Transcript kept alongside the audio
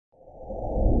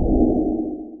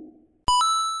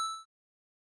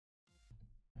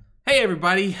Hey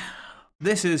everybody,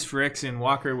 this is Phyrexian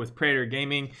Walker with Praetor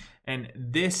Gaming, and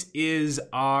this is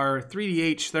our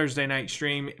 3DH Thursday night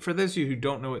stream. For those of you who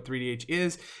don't know what 3DH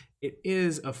is, it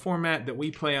is a format that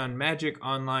we play on Magic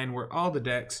Online where all the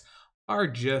decks are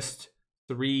just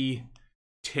 3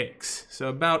 ticks. So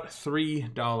about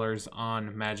 $3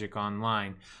 on Magic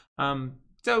Online.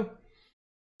 So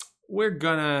we're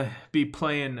gonna be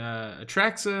playing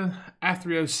Atraxa,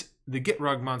 Athreos, the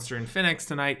Gitrog monster, and Phoenix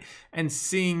tonight, and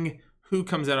seeing who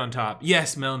comes out on top.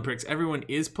 Yes, Melon Pricks, everyone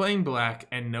is playing black,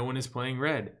 and no one is playing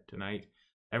red tonight.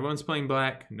 Everyone's playing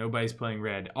black, nobody's playing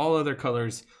red. All other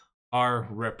colors are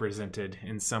represented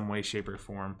in some way, shape, or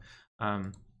form.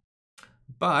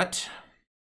 But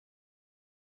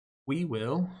we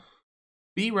will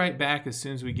be right back as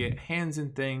soon as we get hands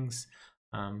and things.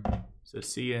 So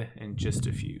see ya in just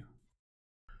a few.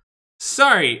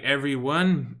 Sorry,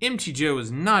 everyone. MT Joe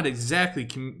was not exactly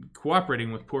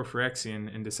cooperating with poor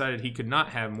Phyrexian and decided he could not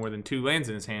have more than 2 lands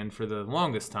in his hand for the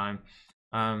longest time.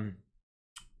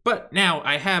 But now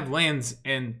I have lands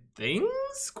and things?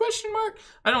 Question mark?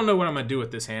 I don't know what I'm going to do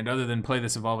with this hand other than play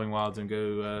this Evolving Wilds and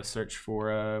go search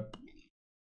for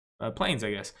planes,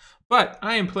 I guess. But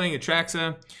I am playing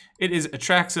Atraxa. It is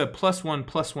Atraxa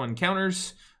 +1/+1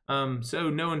 counters.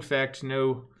 So no infect,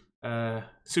 no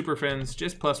super friends,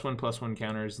 just +1/+1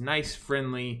 counters. Nice,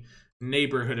 friendly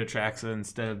neighborhood Atraxa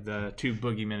instead of the 2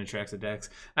 Boogeyman Atraxa decks.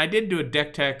 I did do a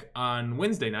deck tech on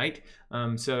Wednesday night,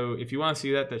 so if you want to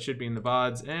see that, that should be in the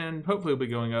VODs, and hopefully it'll be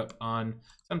going up on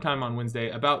sometime on Wednesday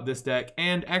about this deck,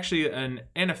 and actually an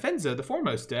Anafenza, the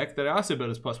Foremost deck, that I also built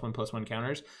as +1/+1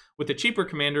 counters, with a cheaper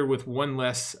commander with 1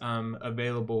 less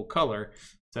available color.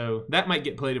 So that might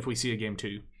get played if we see a game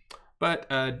 2. But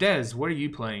Dez, what are you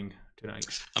playing tonight?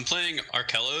 I'm playing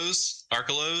Arkelos,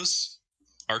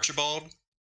 Archibald,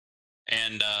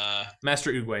 and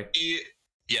Master Uguay.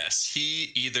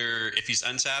 He either, if he's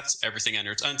untapped, everything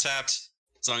enters untapped.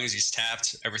 As long as he's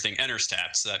tapped, everything enters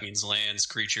tapped. So that means lands,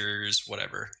 creatures,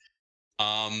 whatever.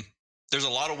 There's a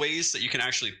lot of ways that you can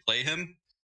actually play him.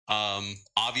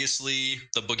 Obviously,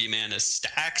 the Boogeyman is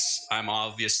stacks. I'm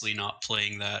obviously not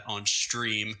playing that on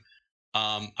stream.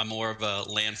 I'm more of a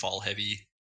landfall heavy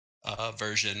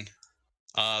version.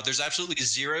 There's absolutely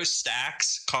 0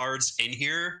 stacks cards in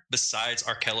here besides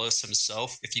Arkelos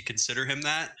himself, if you consider him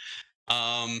that.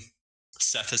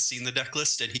 Seth has seen the deck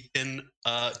list and he can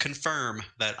confirm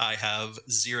that I have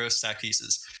 0 stack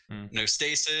pieces. No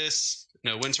stasis,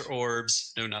 no winter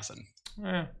orbs, no nothing.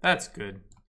 That's good.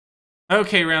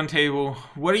 Okay, Roundtable,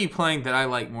 what are you playing that I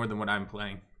like more than what I'm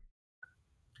playing?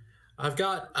 I've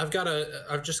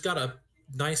just got a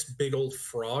nice big old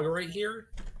frog right here.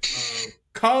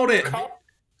 Called it.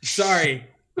 Sorry,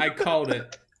 I called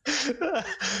it.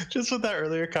 Just with that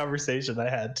earlier conversation, I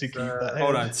had to keep that.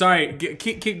 Hold on. Sorry.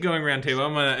 Keep going, Roundtable.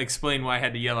 I'm going to explain why I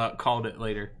had to yell out called it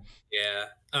later. Yeah.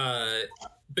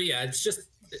 But yeah, it's just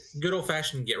good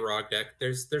old-fashioned Gitrog deck.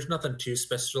 There's nothing too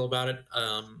special about it.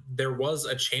 There was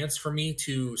a chance for me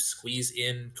to squeeze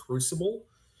in Crucible,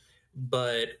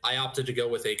 but I opted to go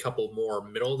with a couple more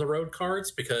middle-of-the-road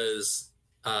cards because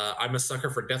I'm a sucker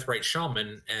for Deathrite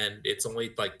Shaman, and it's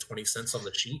only like 20 cents on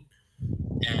the sheet.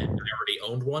 And I already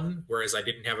owned one, whereas I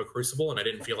didn't have a Crucible, and I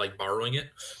didn't feel like borrowing it.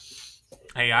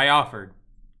 Hey, I offered.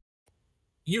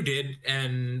 You did,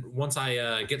 and once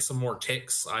I get some more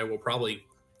ticks, I will probably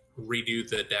redo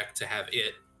the deck to have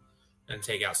it and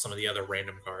take out some of the other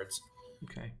random cards.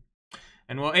 Okay.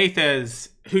 And well, Aethez,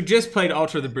 who just played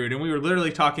Alter the Brood, and we were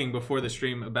literally talking before the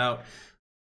stream about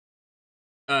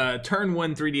turn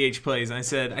 1 3DH plays, and I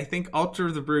said, I think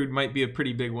Alter the Brood might be a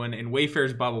pretty big one, and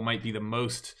Wayfarer's Bauble might be the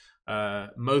most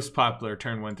popular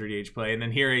turn 1 3DH play. And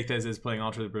then here Aethez is playing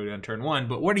Alter the Brood on turn 1.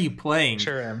 But what are you playing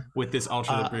with this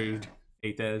Alter the Brood,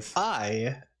 Aethez?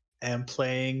 I am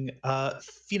playing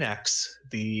Phoenix,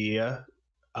 the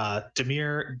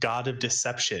Dimir God of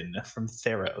Deception from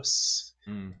Theros.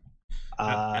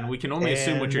 And we can only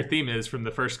assume what your theme is from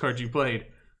the first card you played.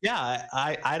 Yeah,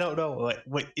 I don't know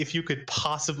what if you could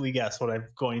possibly guess what I'm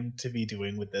going to be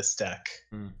doing with this deck.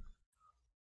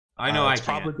 I know it's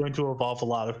probably going to evolve a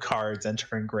lot of cards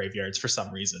entering graveyards for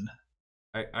some reason.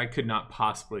 I could not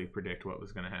possibly predict what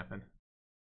was going to happen.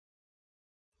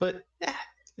 But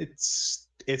it's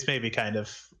maybe kind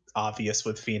of obvious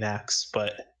with Phoenix,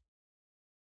 but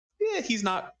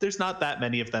there's not that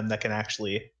many of them that can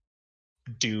actually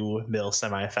do mill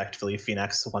semi-effectively.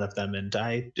 Phoenix is one of them, and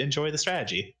I enjoy the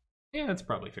strategy. Yeah, that's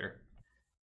probably fair.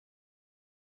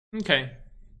 Okay.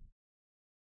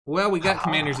 Well, we got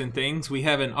commanders and things. We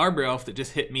have an Arbor Elf that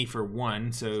just hit me for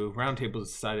 1, so Roundtable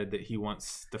decided that he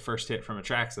wants the first hit from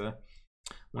Atraxa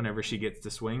whenever she gets to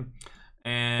swing.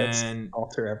 And let's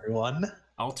alter everyone.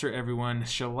 Alter everyone.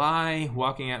 Shalai,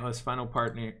 Walking Atlas, Final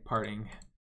Parting.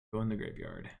 Go in the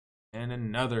graveyard. And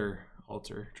another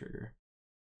alter trigger.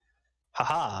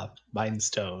 Haha, Mind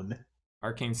Stone.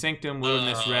 Arcane Sanctum,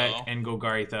 Wilderness Wreck, and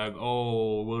Golgari Thug.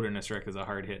 Oh, Wilderness Wreck is a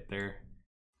hard hit there.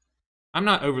 I'm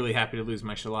not overly happy to lose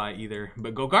my Shalai either,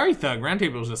 but Golgari Thug,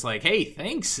 Roundtable's just like, hey,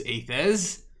 thanks,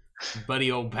 Aethez, buddy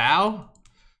old pal.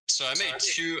 So I made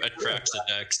 2 Atraxa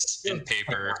decks in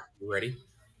paper. Ready?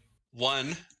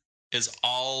 One is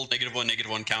all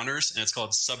 -1/-1 counters, and it's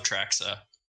called Subtraxa.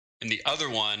 And the other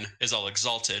one is all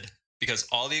Exalted, because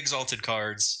all the Exalted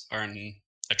cards are in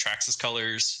Atraxa's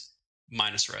colors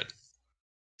minus red.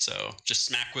 So just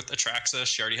smack with Atraxa.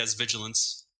 She already has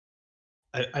Vigilance.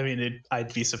 I mean,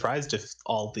 I'd be surprised if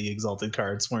all the Exalted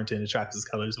cards weren't in Atraxa's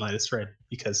colors minus red,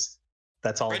 because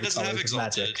that's all Red the doesn't have colors of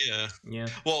Exalted, Magic. Yeah.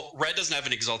 Well, red doesn't have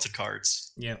any Exalted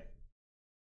cards. Yeah.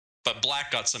 But black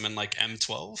got some in like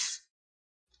M12.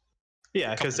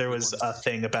 Yeah, because there Couple was ones. a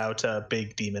thing about a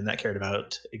big demon that cared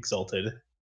about Exalted.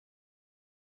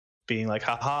 Being like,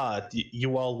 haha,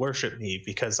 you all worship me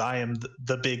because I am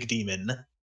the big demon.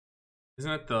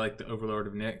 Isn't that the Overlord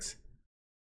of Nyx?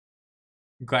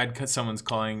 Glad someone's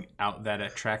calling out that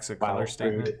Atraxa color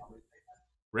statement. Rude.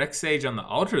 Rex Sage on the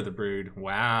Altar of the Brood.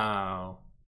 Wow.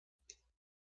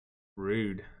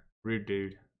 Rude. Rude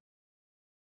dude.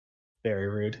 Very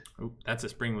rude. Oop, that's a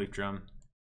Springleaf Drum.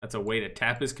 That's a way to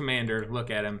tap his commander. Look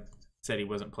at him. Said he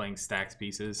wasn't playing stacks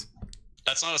pieces.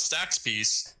 That's not a stacks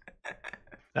piece.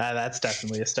 That's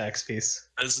definitely a stacks piece.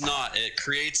 It's not. It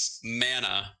creates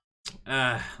mana.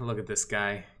 Look at this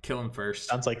guy. Kill him first.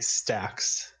 Sounds like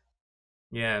stacks.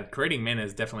 Yeah, creating mana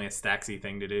is definitely a stacksy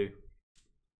thing to do.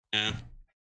 Yeah.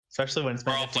 Especially when it's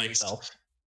We're all meant for playing yourself.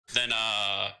 Then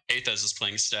Aethez is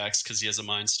playing stacks because he has a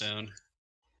Mind Stone.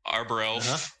 Arbor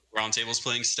Elf, Roundtable's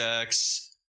playing stacks.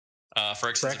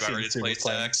 Phyrexian's about ready to play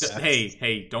stacks.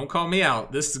 Hey, don't call me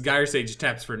out. This is Gyre Sage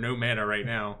taps for no mana right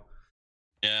now.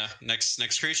 Yeah, next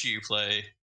creature you play.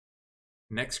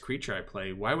 Next creature I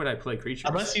play. Why would I play creatures?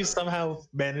 Unless you somehow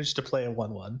manage to play a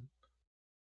 1/1.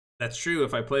 That's true.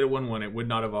 If I played a 1/1, it would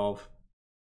not evolve.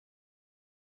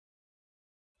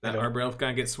 That Arbor Elf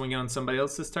gonna get swinging on somebody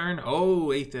else this turn?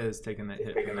 Oh, Aethez taking that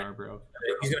hit from Arbor Elf.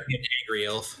 He's gonna be an angry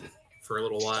elf for a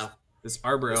little while. This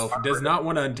Arbor Elf does not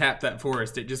want to untap that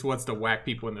forest. It just wants to whack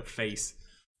people in the face.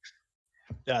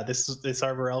 Yeah, this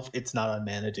Arbor Elf, it's not on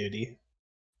mana duty.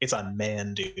 It's on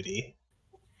man duty.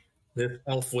 This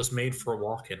elf was made for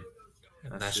walking.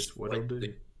 That's just what it'll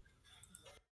do.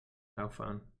 How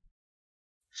fun.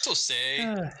 So say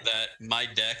that my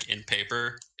deck in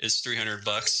paper is $300,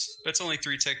 but it's only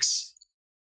 3 ticks.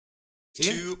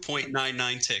 Yeah.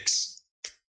 2.99 ticks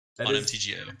That on is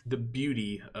MTGO. the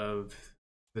beauty of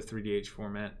the 3DH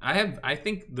format. I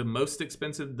think the least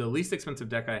expensive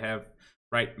deck I have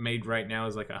made right now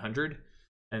is like 100,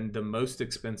 and the most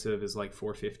expensive is like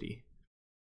 450.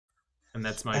 And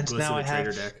that's my Bliss of the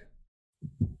Trader deck.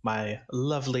 My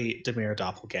lovely Dimir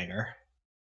Doppelganger.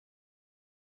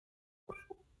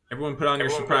 Everyone put on your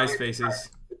surprise faces.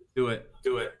 Do it.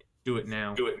 Do it. Do it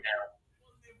now. Do it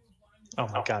now. Oh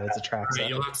my god, it's a Traxa. Right,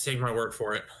 you'll have to take my word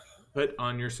for it. Put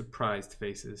on your surprised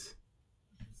faces.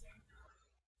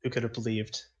 Who could have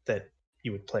believed that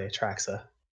you would play a Traxa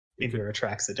in your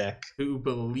Atraxa deck? Who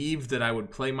believed that I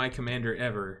would play my commander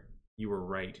ever? You were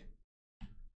right.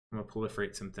 I'm gonna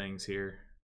proliferate some things here.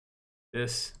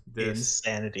 This.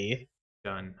 Insanity.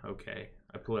 Done. Okay.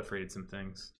 I proliferated some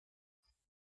things.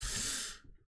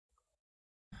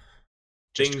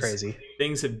 Just crazy.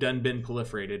 Things have been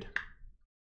proliferated.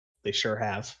 They sure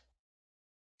have.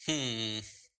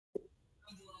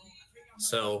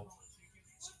 So,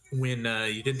 when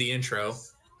you did the intro,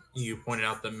 you pointed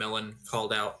out that Melon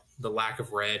called out the lack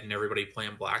of red and everybody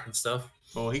playing black and stuff.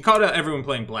 Well, he called out everyone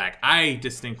playing black. I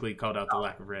distinctly called out the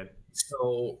lack of red.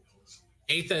 So,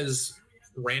 Aethez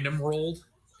random rolled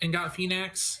and got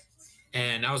Phoenix,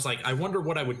 and I was like, I wonder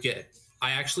what I would get.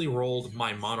 I actually rolled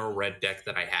my mono red deck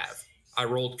that I have. I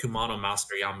rolled Kumano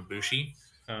Master Yamabushi.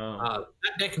 That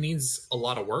deck needs a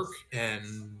lot of work,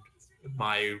 and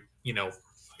my,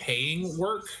 paying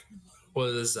work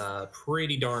was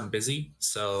pretty darn busy.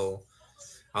 So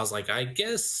I was like, I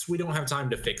guess we don't have time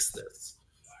to fix this.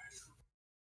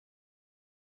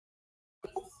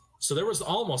 So there was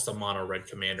almost a mono red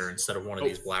commander instead of one of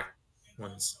these black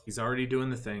ones. He's already doing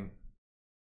the thing.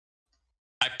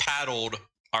 I paddled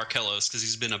Arkellos because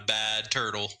he's been a bad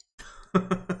turtle.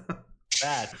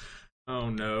 Bad. Oh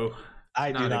no.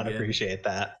 I do not again. appreciate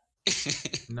that.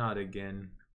 Not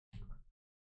again.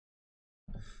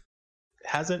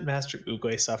 Hasn't Master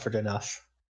Uguay suffered enough?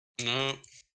 No.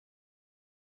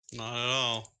 Not at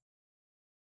all.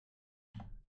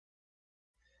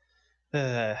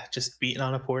 Just beating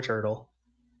on a poor turtle.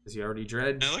 Does he already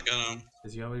dredge? Now look at him.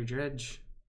 Does he already dredge?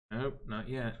 Nope, not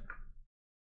yet.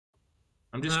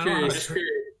 I'm just No, curious. I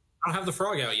don't have the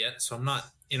frog out yet, so I'm not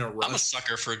in a rush. I'm a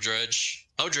sucker for dredge.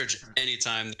 I'll dredge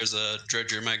anytime there's a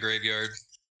dredger in my graveyard.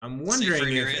 I'm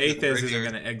wondering if Safer Aethez isn't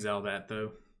graveyard. going to exile that,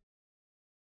 though.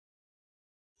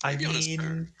 I Maybe on his mean,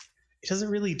 turn. it doesn't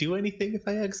really do anything if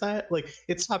I exile it. Like,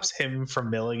 it stops him from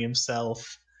milling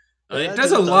himself. It That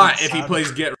does a doesn't lot if he sound-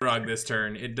 plays Get Rog this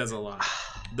turn. It does a lot.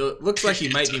 Looks like he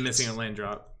might be missing a land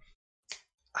drop.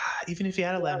 Even if he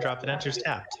had a land drop, it enters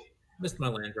tapped. Missed my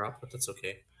land drop, but that's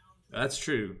okay. That's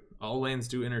true. All lands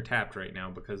do enter tapped right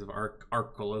now because of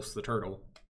Arkelos the turtle.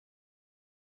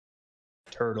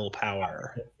 Turtle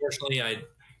power. Unfortunately,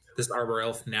 this Arbor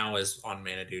Elf now is on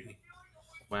mana duty.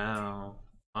 Wow.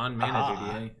 On mana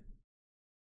duty, eh?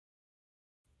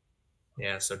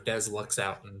 Yeah, so Dez lucks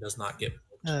out and does not get.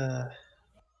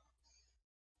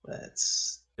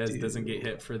 Let's. Dez doesn't get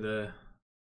hit for the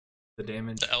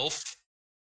damage. The elf.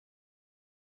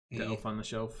 The elf on the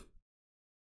shelf.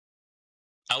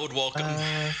 I would welcome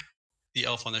the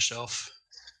elf on the shelf.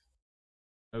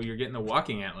 Oh, you're getting the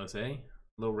walking atlas, eh?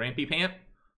 Little rampy pant?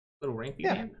 Little rampy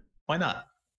pant? Why not?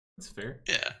 That's fair.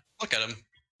 Yeah, look at him.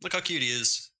 Look how cute he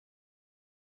is.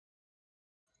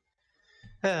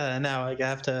 Now I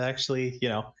have to actually,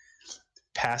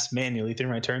 pass manually through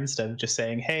my turn instead of just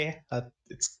saying, "Hey,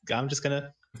 I'm just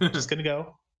gonna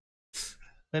go."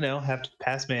 Have to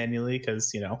pass manually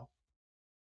because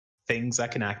things I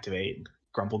can activate.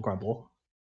 Grumble, grumble.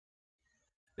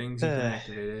 Things you can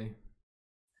activate, eh?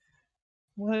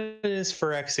 What is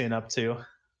Phyrexian up to?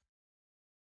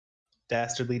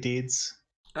 Dastardly deeds.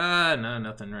 No,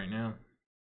 nothing right now.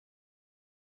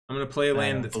 I'm gonna play a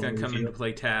land don't that's gonna come believe you. into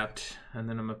play tapped, and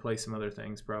then I'm gonna play some other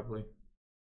things probably.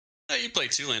 Oh, you play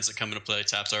 2 lands that come into play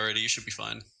tapped already. You should be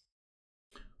fine.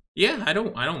 Yeah, I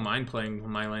don't mind playing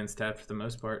my lands tapped for the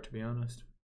most part, to be honest.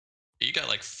 You got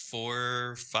like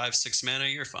 4, 5, 6 mana.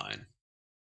 You're fine.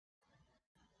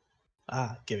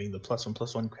 Giving the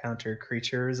 +1/+1 counter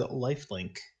creatures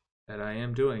lifelink. That I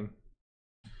am doing.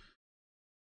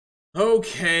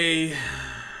 Okay.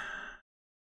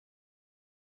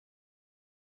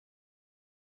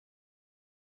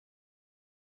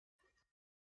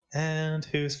 And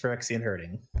who's Phyrexian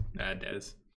hurting?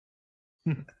 Dez.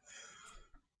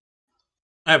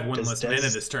 I have one Does less Dez- mana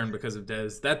this turn because of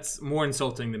Dez. That's more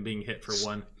insulting than being hit for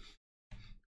 1.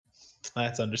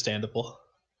 That's understandable.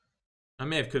 I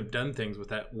may have could have done things with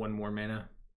that 1 more mana.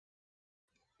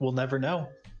 We'll never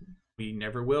know. We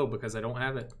never will because I don't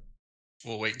have it.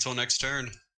 We'll wait until next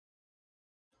turn.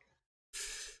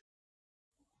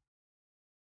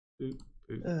 Boop,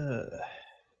 boop.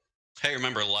 Hey,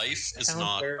 remember, life is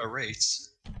not a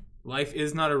race. Life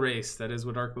is not a race. That is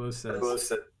what Arkelos says.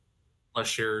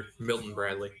 Unless you're Milton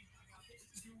Bradley.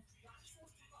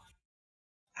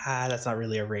 That's not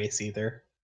really a race either.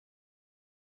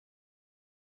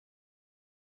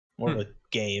 More of a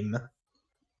game.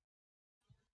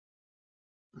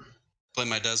 Play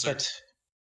my desert. But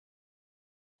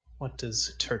what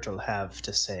does Turtle have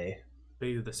to say?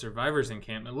 Play the survivors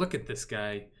encampment. Look at this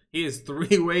guy. He has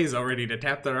 3 ways already to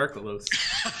tap that Arkelos.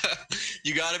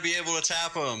 You got to be able to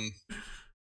tap him.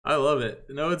 I love it.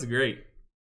 No, it's great.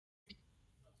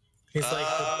 He's like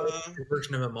the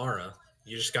version of Amara.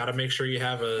 You just got to make sure you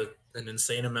have an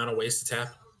insane amount of ways to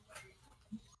tap.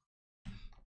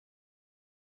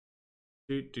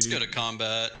 Let's go to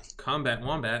combat. Combat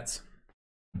wombats.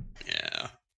 Yeah.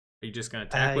 Are you just going to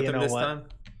attack with you him know this what? time?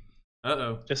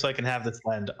 Uh-oh. Just so I can have this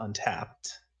land untapped.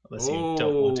 Unless you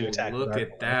don't want to attack. Look with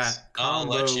at Arkelos. that. I'll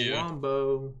Combo let you.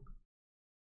 wombo.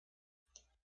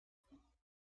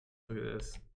 Look at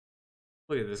this.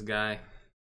 Look at this guy.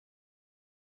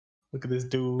 Look at this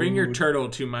dude. Bring your turtle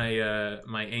to my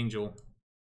my angel.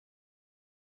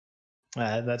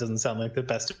 That doesn't sound like the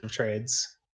best of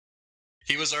trades.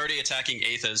 He was already attacking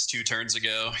Aethez 2 turns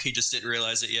ago. He just didn't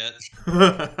realize it yet.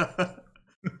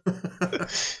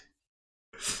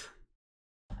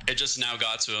 It just now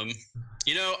got to him.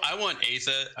 I want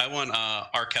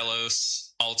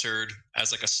Arkelos altered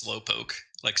as like a slow poke,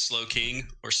 like slow king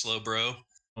or slow bro.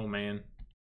 Oh man.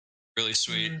 Really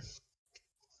sweet.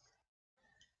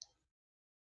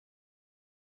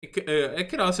 It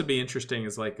could also be interesting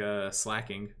as like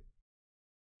slacking.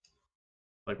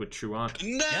 Like with Truant.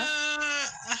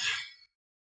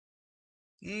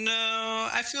 No,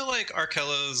 I feel like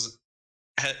Arkelos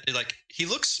he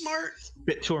looks smart.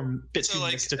 Bit too So,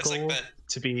 like, it's mystical like that-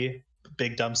 to be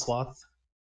big dumb sloth.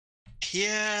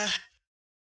 Yeah.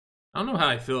 I don't know how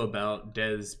I feel about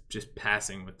Dez just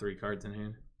passing with 3 cards in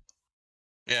hand.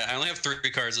 Yeah, I only have 3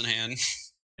 cards in hand.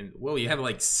 And well, you have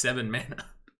like 7 mana.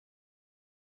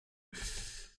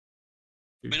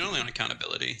 I mean, only on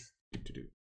accountability.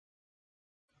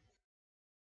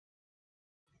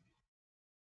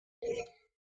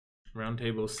 Round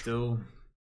table still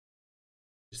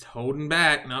just holding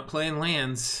back, not playing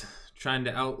lands, trying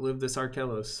to outlive this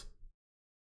Arkellos.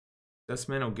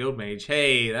 Dustmantle Guildmage.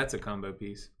 Hey, that's a combo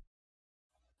piece.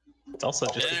 It's also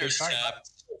just a good card.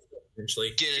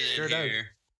 Eventually, Get it Sure in does. here.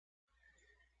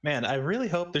 Man, I really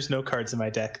hope there's no cards in my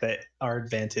deck that are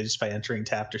advantaged by entering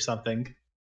tapped or something.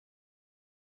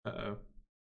 Uh-oh.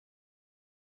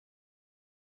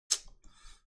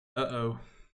 Uh-oh.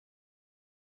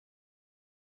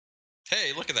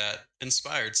 Hey, look at that.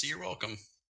 Inspired. So you're welcome.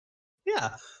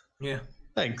 Yeah, Yeah.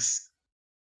 thanks.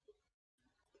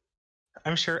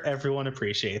 I'm sure everyone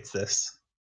appreciates this.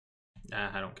 Nah,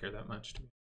 I don't care that much.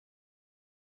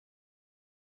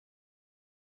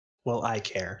 Well, I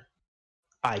care.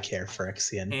 I care,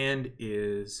 Phyrexian. And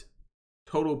is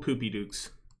total poopy dukes.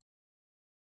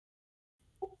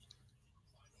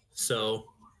 so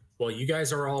well, you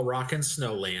guys are all rocking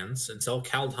Snowlands until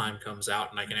Kaldheim comes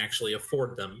out, and I can actually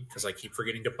afford them because I keep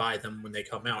forgetting to buy them when they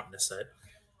come out in a set.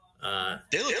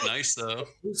 They look nice though.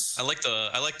 I like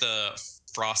the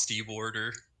frosty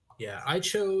border. Yeah, I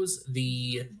chose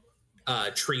the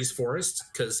Trees Forest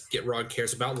because Gitrog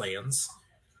cares about lands.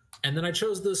 And then I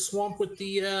chose the swamp with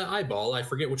the eyeball. I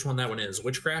forget which one that one is.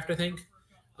 Witchcraft, I think.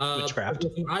 Witchcraft.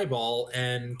 With an eyeball,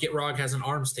 and Gitrog has an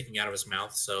arm sticking out of his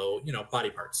mouth, so, you know, body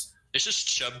parts. It's just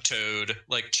Chubtoad.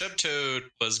 Like, Chubtoad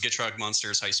was Gitrog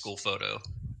Monster's high school photo.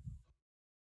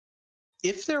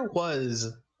 If there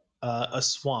was a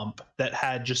swamp that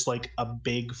had just like a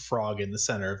big frog in the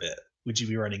center of it, would you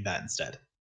be running that instead?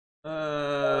 We'll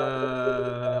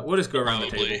just go around the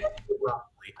Probably. table.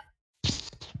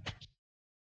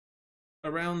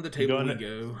 Around the table we going-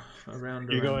 go.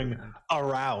 Around. You're around, going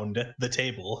around. around the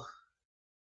table.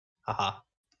 Haha.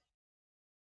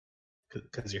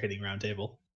 Because you're hitting round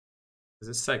table. Is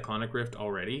this Cyclonic Rift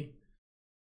already?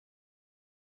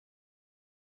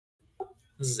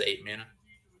 This is 8 mana.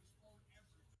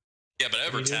 Yeah, but ever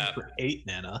What are you doing tap. for 8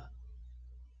 mana.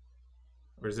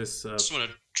 Or is this Just want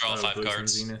to draw 5 Blue Sun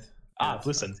cards. Zenith? Ah, Yeah,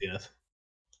 Blue Sun Zenith.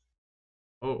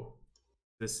 Oh.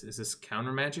 Is this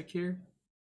counter magic here?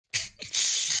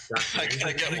 I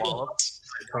gotta get walloped.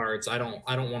 Cards. I don't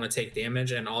want to take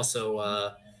damage, and also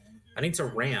I need to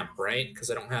ramp, right? Because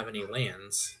I don't have any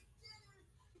lands.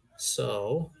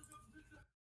 So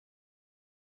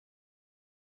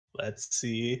Let's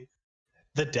see.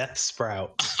 The Death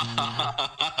Sprout.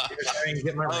 try and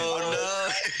get my ramp.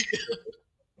 Oh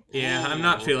Yeah, I'm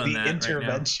not feeling The that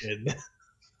intervention.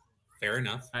 Fair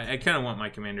enough. right now. I kind of want my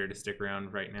commander to stick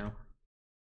around right now.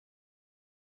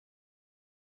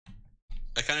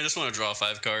 I kind of just want to draw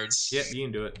 5 cards. Yep, you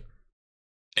can do it.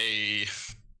 Ooh.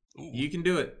 You can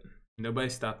do it.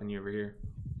 Nobody's stopping you over here.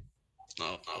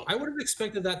 No. I would have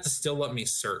expected that to still let me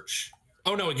search.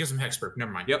 Oh no, it gives him hexproof.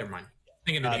 Never mind. Yep. Never mind.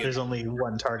 Thinking of There's only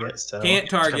one target, so Can't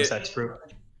target. Sex proof.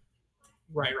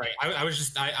 right. I was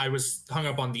just I was hung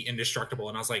up on the indestructible,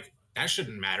 and I was like, that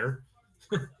shouldn't matter.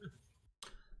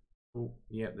 Oh,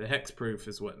 yeah, the hexproof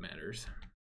is what matters.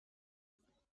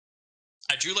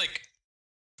 I drew like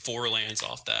 4 lands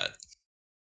off that.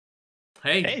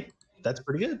 Hey, Hey, that's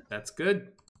pretty good. that's good.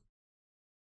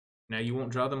 Now you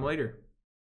won't draw them later.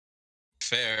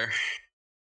 Fair.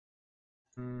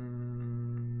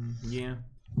 Yeah.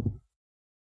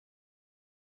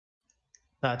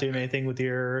 Not doing anything with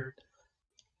your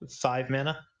 5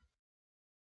 mana?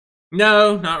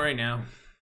 No, not right now.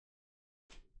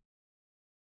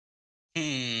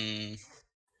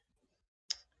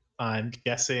 I'm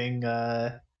guessing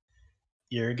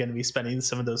you're going to be spending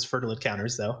some of those fertile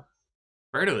counters, though.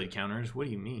 Fertility counters? What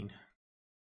do you mean?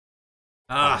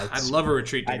 I'd it's- love a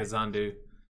retreat to I- Kazandu.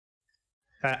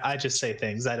 I just say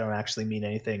things. I don't actually mean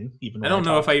anything. Even I don't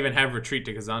know if I even have retreat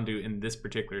to Kazandu in this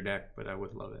particular deck, but I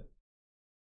would love it.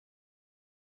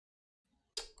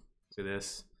 Look at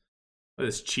this. Look at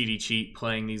this cheaty cheat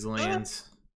playing these lands.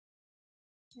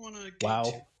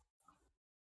 Wow.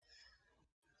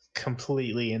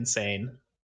 Completely insane.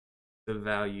 The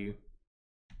value.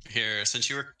 Here,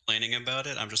 since you were complaining about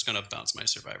it, I'm just gonna bounce my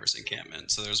Survivor's Encampment,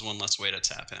 so there's one less way to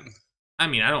tap him. I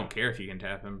mean, I don't care if you can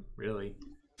tap him, really.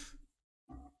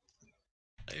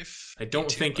 Life. I don't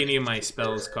 2 think any of life. my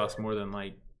spells cost more than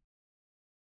like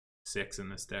 6 in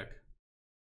this deck.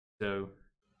 So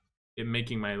it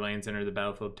making my lands enter the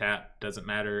battlefield tap doesn't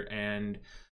matter, and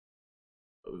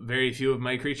very few of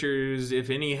my creatures, if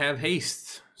any, have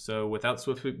haste. So without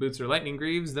Swiftfoot Boots or Lightning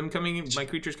Greaves, my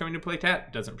creatures coming to play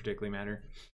tap doesn't particularly matter.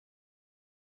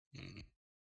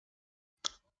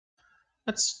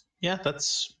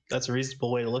 That's a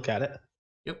reasonable way to look at it.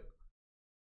 Yep.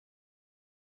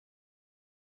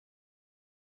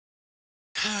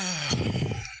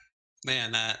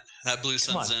 Man, that blue Come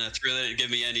sun's on. in it really didn't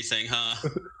give me anything, huh?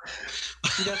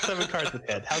 You got 7 cards in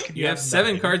hand. How can you You have 7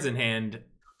 nothing? cards in hand.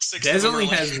 6 Des of them only are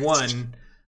has lands. 1.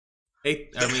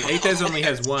 Des only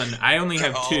has 1. I only They're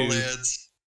have all 2. lands.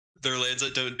 They're lands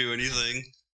that don't do anything.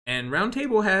 And Round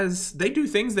Table they do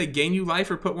things. They gain you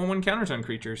life or put 1/1 counters on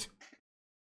creatures.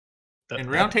 And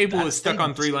Round Table is stuck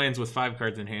on 3 lands with 5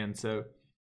 cards in hand. So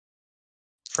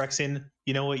Phyrexian,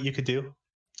 you know what you could do?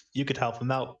 You could help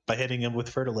him out by hitting him with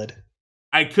Fertilid.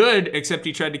 I could, except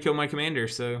he tried to kill my commander.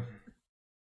 So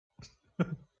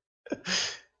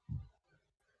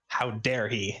How dare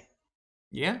he?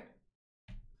 yeah,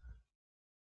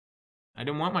 I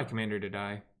didn't want my commander to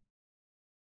die.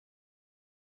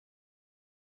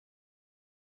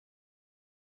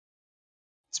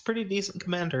 It's a pretty decent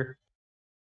commander.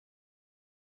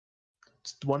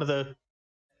 It's one of the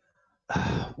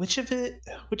which of the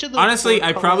Honestly, I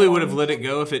 4-color probably would have ones? let it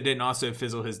go if it didn't also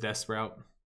fizzle his Death Sprout.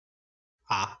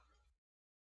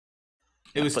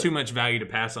 It was but- too much value to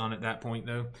pass on at that point,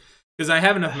 though. Because I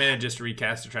have enough mana just to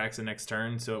recast Atraxa next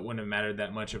turn, so it wouldn't have mattered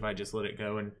that much if I just let it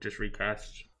go and just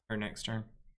recast her next turn.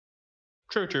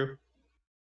 True.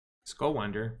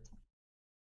 Skullwinder.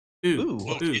 Ooh,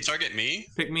 Whoa, can you target me?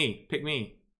 Pick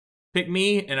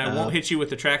me, and I won't hit you with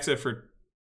Atraxa for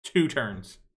 2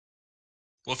 turns.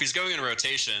 Well, if he's going in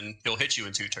rotation, he'll hit you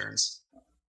in 2 turns.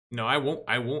 No, I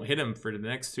won't hit him for the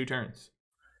next 2 turns.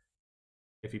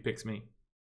 If he picks me.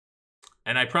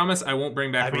 And I promise I won't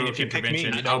bring back Heroic if you pick me,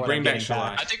 Intervention. you know I'll what bring I'm back getting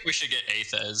back. Shalai. I think we should get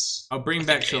Aethez. I'll bring I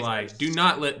back think Shalai. Aethez. Do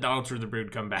not let the Altar of the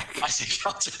Brood come back. I think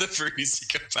Alter the Breeze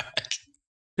to go back.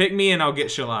 Pick me and I'll get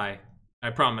Shalai. I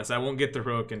promise. I won't get the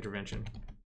Heroic Intervention.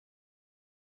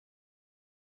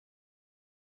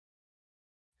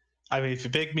 I mean, if you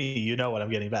pick me, you know what I'm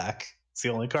getting back. It's the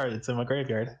only card that's in my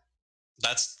graveyard.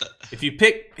 That's the... If you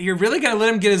pick... You're really gonna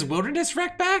let him get his Wilderness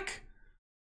Wreck back?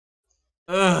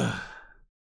 Ugh.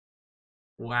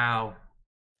 Wow.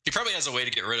 He probably has a way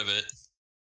to get rid of it.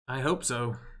 I hope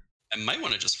so. I might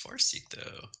want to just Farseek,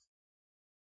 though.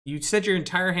 You said your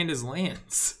entire hand is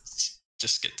lands.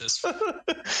 Just get this.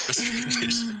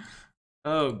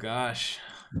 Oh, gosh.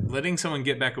 Letting someone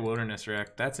get back a Wilderness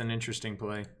Wreck, that's an interesting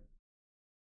play.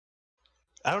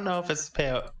 I don't know if it's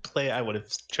the play I would have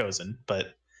chosen,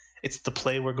 but it's the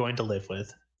play we're going to live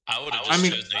with. I would have I just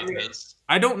mean- chosen Aethez.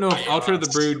 I don't know if Altar of the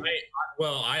Brood...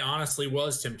 I honestly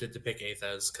was tempted to pick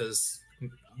Aethez because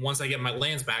once I get my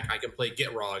lands back, I can play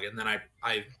Gitrog, and then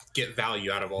I get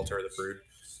value out of Altar of the Brood.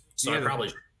 So Yeah. I probably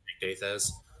should pick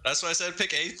Aethez. That's why I said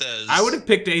pick Aethez. I would have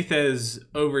picked Aethez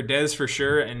over Des for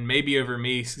sure, and maybe over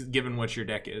me, given what your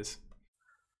deck is.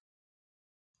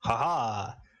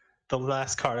 Haha. The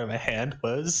last card in my hand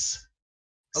was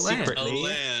A land. A secretly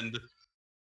land.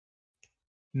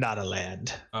 not a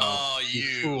land. Oh,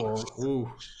 you. Fool.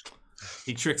 Ooh.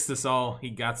 He tricks us all. He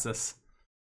got us.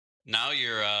 Now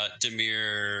you're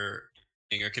Demir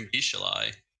Inger can be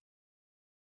Shalai.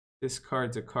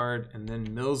 Discards a card and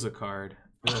then mills a card.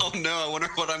 Ugh. Oh no, I wonder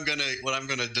what I'm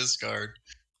gonna discard.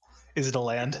 Is it a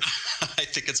land? I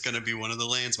think it's gonna be one of the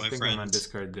lands, my I think friend. I'm gonna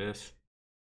discard this.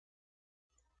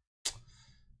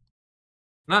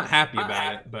 Not happy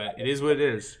about it, but it is what it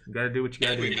is. You gotta do what you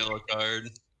gotta And we do. mill a card.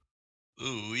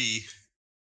 Ooh wee.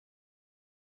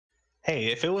 Hey,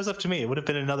 if it was up to me, it would have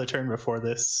been another turn before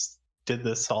this did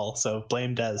this all. So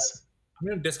blame Des. I'm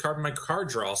going to discard my card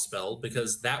draw spell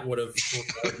because that would have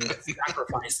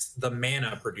sacrificed the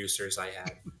mana producers I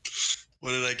had.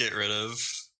 What did I get rid of?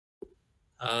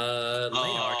 Land.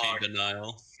 Arcane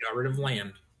Denial. Got rid of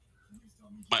land.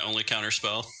 My only counter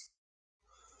spell.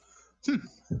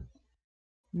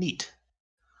 Neat.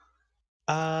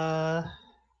 I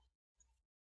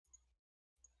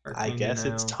Arcane guess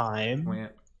it's Denial, time.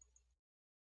 plant.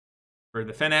 For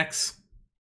the Fennex.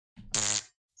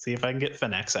 See if I can get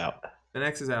Phoenix out.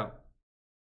 Fennex is out.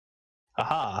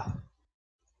 Aha.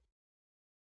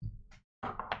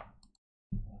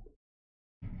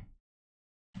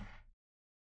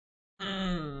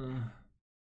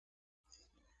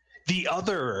 The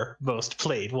other most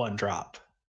played one drop.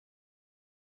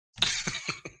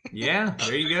 Yeah,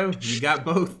 there you go. You got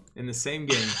both in the same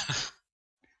game.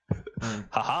 How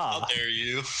Haha. dare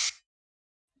you?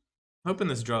 Hoping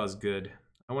this draw is good.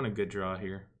 I want a good draw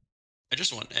here. I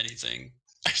just want anything.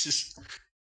 I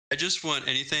just want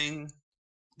anything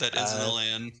that isn't a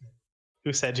land.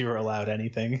 Who said you were allowed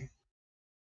anything?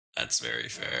 That's very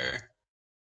fair.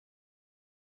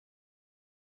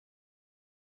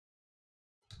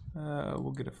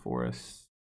 We'll get a forest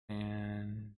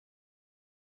and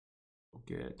We'll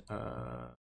get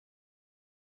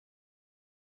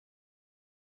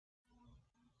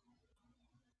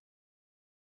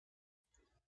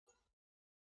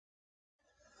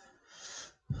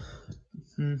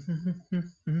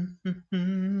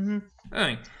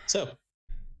Hey. So,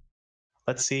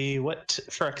 let's see what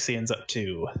Phyrexian's up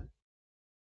to.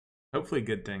 Hopefully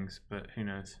good things, but who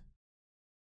knows?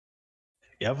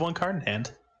 You have one card in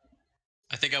hand.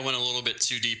 I think I went a little bit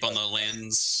too deep on the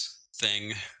lands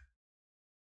thing.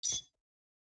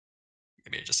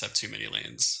 Maybe I just have too many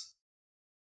lands.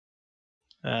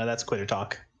 That's Quitter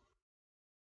Talk.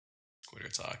 Quitter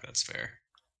Talk, that's fair.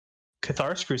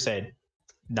 Cathar's Crusade.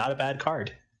 Not a bad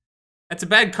card. That's a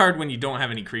bad card when you don't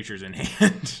have any creatures in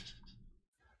hand.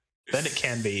 Then it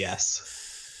can be,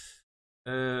 yes.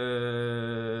 I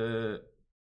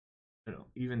don't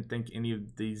even think any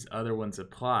of these other ones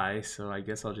apply, so I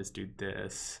guess I'll just do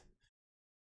this.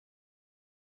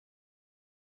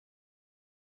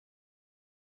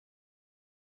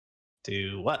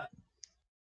 Do what?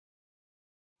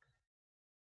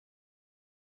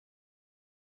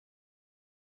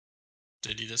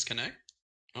 Did you disconnect?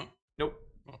 Oh. Nope.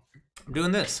 I'm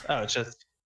doing this. Oh, it's just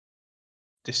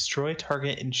destroy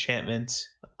target enchantment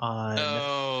on...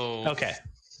 Oh. Okay.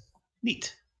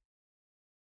 Neat.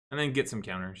 And then get some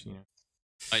counters, you know.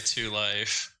 My 2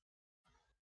 life.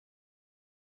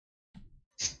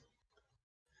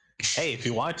 Hey, if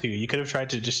you want to, you could have tried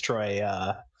to destroy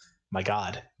my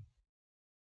god.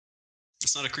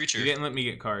 It's not a creature. You didn't let me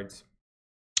get cards.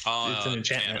 Oh, It's an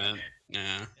enchantment.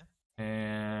 Yeah.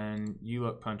 And you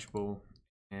look punchable.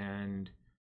 And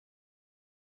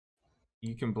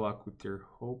you can block with your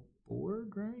whole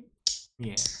board, right?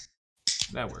 Yeah.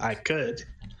 That works. I could.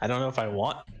 I don't know if I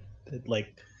want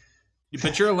like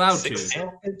But you're allowed 6 to.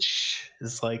 damage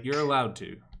is like You're allowed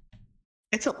to.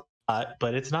 it's a lot,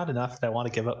 but it's not enough that I want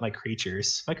to give up my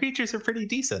creatures. My creatures are pretty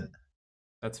decent.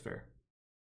 That's fair.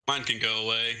 Mine can go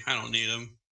away. I don't need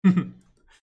them.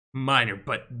 Mine are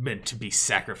but meant to be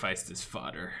sacrificed as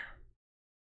fodder.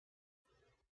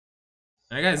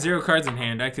 I got 0 cards in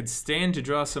hand. I could stand to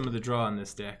draw some of the draw in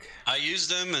this deck. I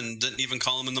used them and didn't even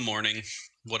call them in the morning.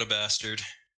 What a bastard.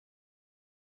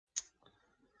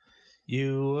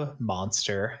 You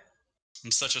monster.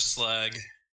 I'm such a slag.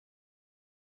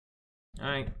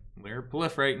 Alright, we're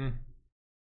proliferating.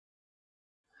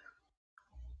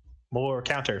 More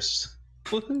counters.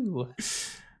 Woohoo.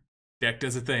 Deck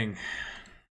does a thing.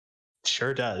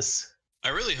 Sure does. I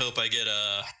really hope I get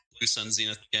a Blue Sun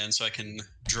Zenith again so I can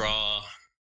draw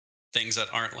things that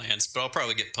aren't lands, but I'll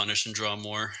probably get punished and draw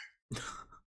more.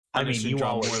 I mean, you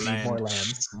draw always more need more land.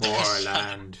 lands. More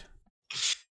land.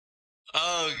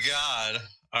 Oh god.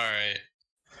 Alright.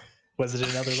 Was it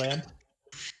another land?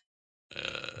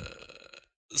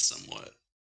 Somewhat.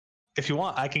 If you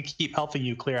want, I can keep helping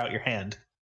you clear out your hand.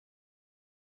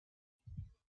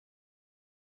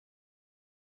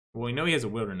 Well, we know he has a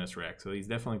wilderness wreck, so he's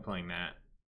definitely playing that.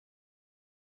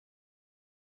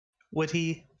 Would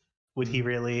he? Would he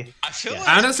really? I feel like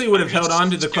I honestly would have I'm held just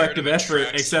on to the scared collective of effort,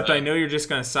 attracts except that. I know you're just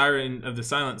going to Siren of the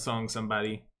Silent Song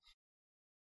somebody.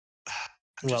 I'm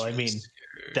just Well, I really mean,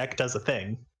 scared. deck does a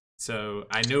thing. So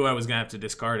I knew I was going to have to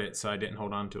discard it, so I didn't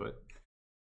hold on to it.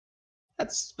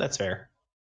 That's fair.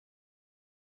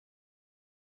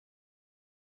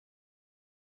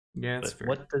 Yeah, that's But fair.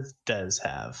 what does Dez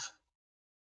have?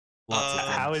 Lots of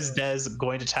things. How is Dez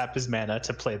going to tap his mana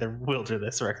to play the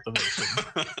Wilderness Reclamation?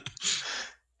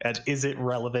 And is it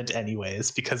relevant anyways?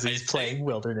 Because he's playing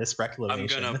Wilderness I'm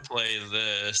Reclamation. gonna play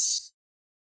this.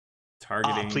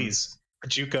 Targeting. Please,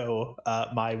 Juco,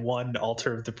 my one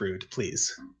Altar of the Brood,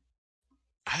 please.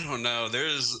 I don't know.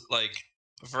 There's like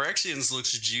Phyrexians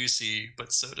looks juicy,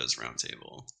 but so does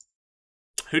Roundtable.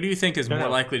 Who do you think is No, more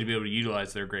no. likely to be able to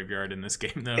utilize their graveyard in this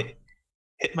game, though?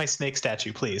 Hit my snake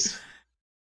statue, please.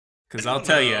 Because I I'll don't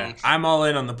tell know. you, I'm all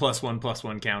in on the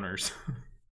 +1/+1 counters.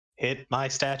 Hit my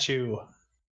statue.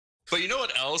 But you know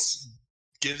what else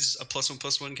gives a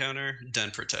 +1/+1 counter?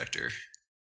 Den Protector.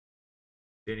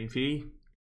 Denny P?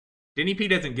 Denny P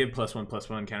doesn't give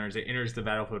 +1/+1 counters. It enters the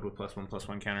battlefield with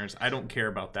 +1/+1 counters. I don't care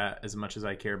about that as much as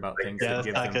I care about things Yeah, that that's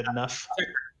give not them. good enough.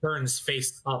 Turns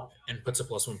face up and puts a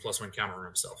 +1/+1 counter on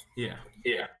himself. Yeah.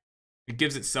 Yeah. It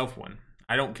gives itself one.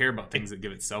 I don't care about things that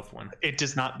give itself one. It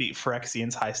does not meet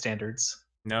Phyrexian's high standards.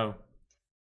 No.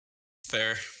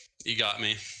 Fair. You got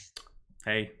me.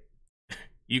 Hey.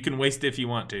 You can waste it if you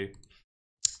want to.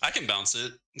 I can bounce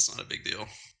it. It's not a big deal.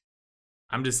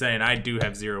 I'm just saying I do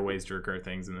have 0 ways to recur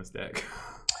things in this deck.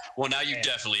 Well, now you Man.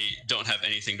 definitely don't have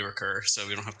anything to recur, so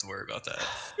we don't have to worry about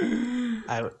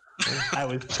that. I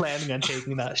was planning on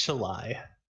taking that Shalai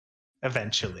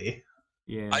eventually.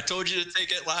 Yeah. I told you to take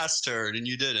it last turn, and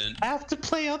you didn't. I have to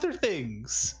play other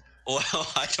things. Well,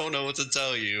 I don't know what to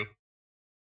tell you.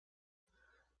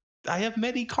 I have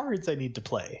many cards I need to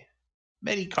play.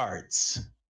 Many cards.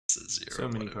 It's a 0. So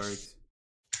many What if- cards.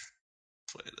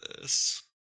 Play this.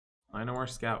 Llanowar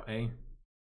Scout, eh?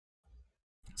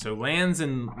 So lands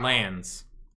and lands.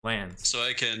 Lands. So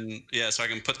I can, so I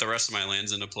can put the rest of my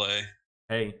lands into play.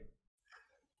 Hey.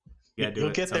 You gotta do You'll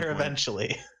it get at some there point.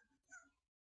 eventually.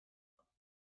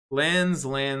 Lands,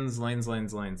 lands, lands,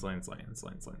 lands, lands, lands, lands,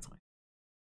 lands, lands.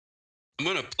 I'm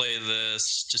gonna play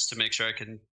this just to make sure I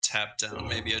can tap down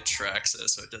maybe a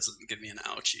Traxxas so it doesn't give me an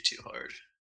ouchie too hard.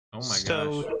 Oh my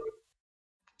So, gosh.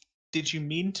 did you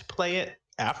mean to play it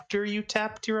after you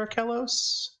tapped your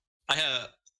Arkellos? I have.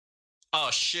 Oh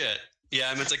shit!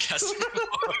 Yeah, I meant to cast it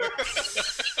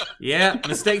before. Yeah,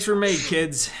 mistakes were made,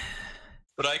 kids.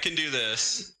 But I can do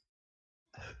this.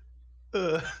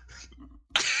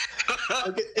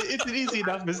 Okay, it's an easy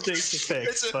enough mistake to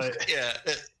fix, but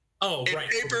Oh, in right.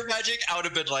 Paper Magic, I would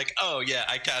have been like, "Oh yeah,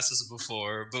 I cast this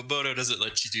before," but Bodo doesn't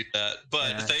let you do that.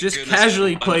 But Yeah, thank just goodness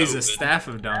casually I'm plays a unopened. Staff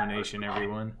of Domination,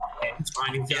 everyone. It's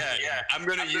fine. He's got Yeah. I'm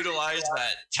gonna utilize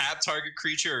that tap target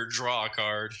creature or draw a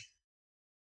card.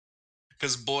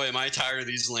 Because boy, am I tired of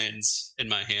these lands in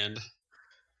my hand.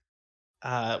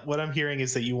 what I'm hearing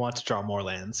is that you want to draw more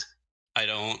lands. I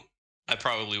don't. I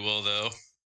probably will though.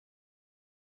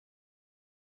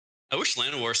 I wish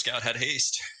Llanowar Scout had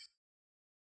haste.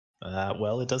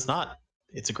 Well, it does not.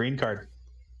 It's a green card.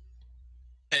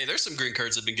 Hey, there's some green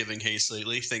cards that have been giving haste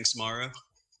lately. Thanks, Mara.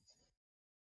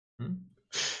 Hmm.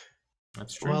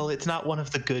 That's true. Well, it's not one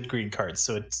of the good green cards,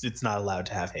 so it's not allowed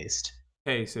to have haste.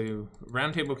 Okay, so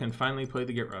Roundtable can finally play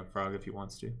the Get Frog if he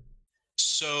wants to.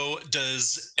 So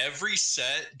does every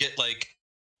set get like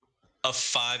a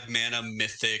 5 mana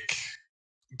mythic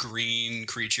green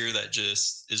creature that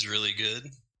just is really good?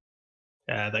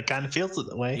 That kind of feels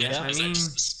that way. Yeah. I Is mean, that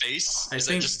just space? I Is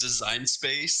think- that just design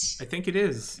space? I think it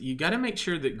is. You got to make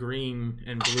sure that green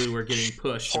and blue are getting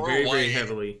pushed Poor very, very white.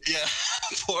 heavily. Yeah,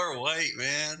 poor white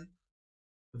man.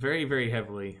 Very, very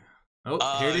heavily.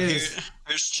 Oh, here it is.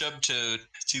 Here's Chub Toad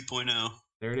 2.0.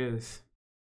 There it is.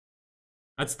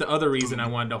 That's the other reason I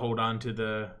wanted to hold on to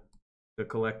the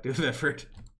collective effort.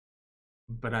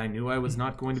 But I knew I was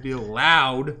not going to be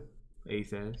allowed,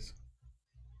 Aethes.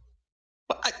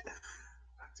 But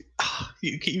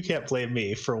you can't blame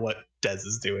me for what Dez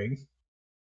is doing.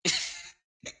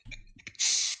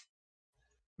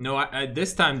 No,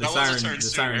 this time the That was a turn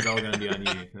siren's sooner. all going to be on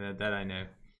you. That I know.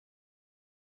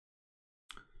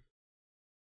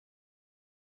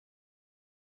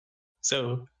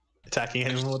 So, attacking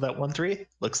anyone with that 1/3?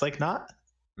 Looks like not.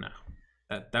 No.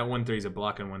 That 1/3 is a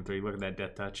block and 1/3. Look at that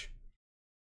death touch.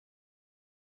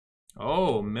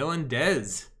 Oh,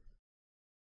 Melendez.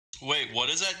 Wait, what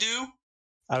does that do?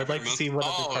 I would like to see what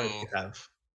other cards Oh. you have.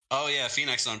 Oh yeah,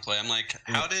 Phoenix on play. I'm like,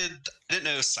 how did I didn't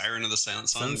know Siren of the Silent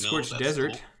Song. Sun-Scorched That's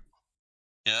Desert. cool.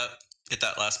 Yep. Get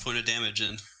that last point of damage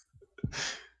in.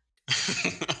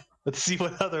 Let's see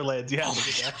what other lands you have. Oh my in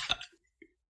the deck. God.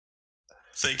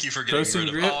 Thank you for getting Tosin rid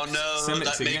of. Grip, Oh no, Simic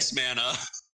that Signet. makes mana.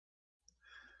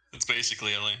 It's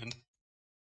basically a land.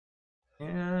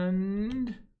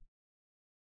 And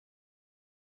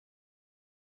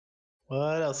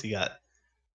What else you got?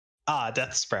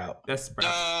 Death Sprout. Death Sprout.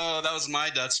 No, that was my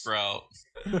Death Sprout.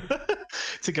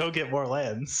 To go get more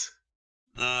lands.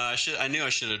 I knew I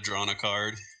should have drawn a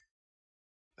card.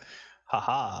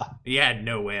 Haha. You had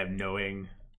no way of knowing.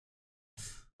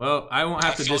 Well, I won't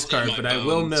have I to felt it in discard, my but I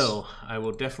will bones. mill. I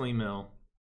will definitely mill.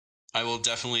 I will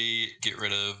definitely get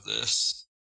rid of this.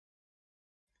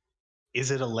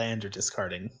 Is it a land or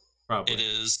discarding? Probably. It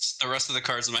is. The rest of the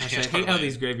cards in my Actually, hand I hate are how land.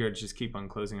 these graveyards just keep on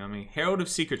closing on me. Herald of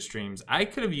Secret Streams. I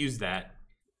could have used that.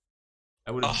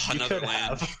 I would have. Oh, You another could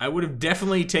land. have. I would have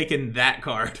definitely taken that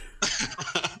card.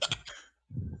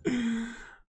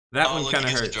 That Oh, one look, kind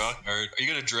of he gets a hurts. draw card. Are you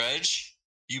gonna dredge?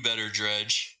 You better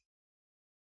dredge.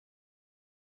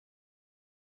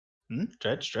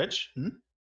 Stretch.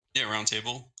 Yeah, round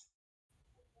table.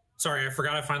 Sorry, I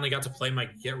forgot I finally got to play my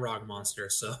Get Rog monster,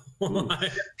 so Ooh.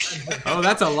 Oh,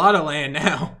 that's a lot of land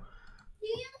now.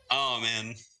 Oh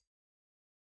man.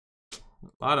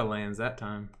 A lot of lands that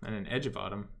time, and an Edge of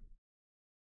Autumn.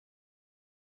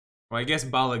 Well, I guess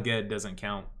Bala Ged doesn't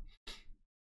count.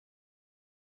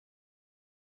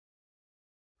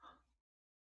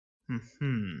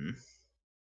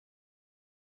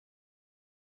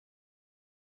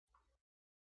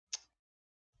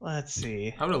 Let's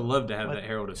see. I would have loved to have What? that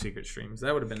Herald of Secret Streams.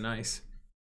 That would have been nice.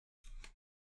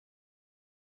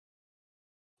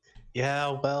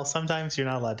 Yeah, well, sometimes you're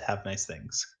not allowed to have nice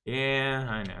things. Yeah,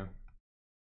 I know.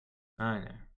 I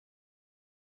know.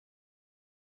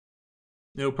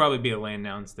 It'll probably be a land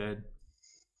now instead.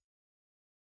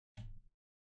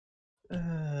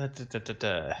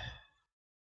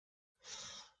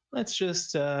 Let's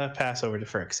just pass over to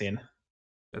Phyrexian.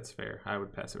 That's fair. I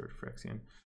would pass over to Phyrexian.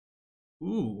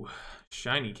 Ooh,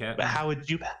 shiny cat. But how would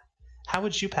you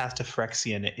pass to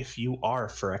Phyrexian if you are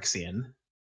Phyrexian?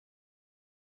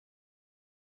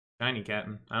 Shiny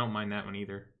Captain. I don't mind that one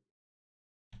either.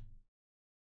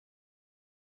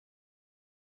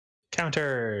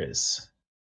 Counters.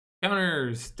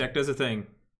 Counters. Deck does a thing.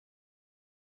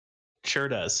 Sure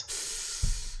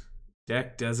does.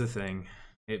 Deck does a thing.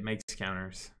 It makes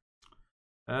counters.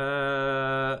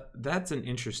 That's an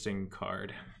interesting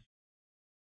card.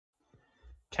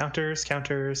 Counters,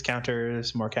 counters,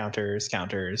 counters, more counters,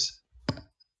 counters.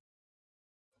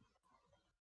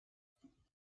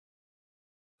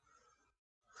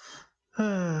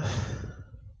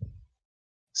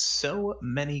 So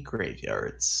many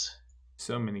graveyards.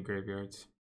 So many graveyards.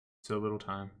 So little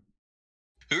time.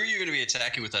 Who are you going to be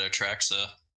attacking with that Atraxa?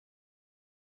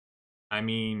 I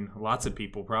mean, lots of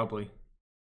people probably.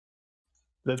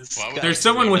 That's There's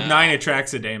someone with 9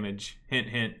 Atraxa damage. Hint,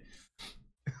 hint.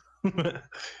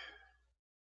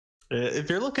 If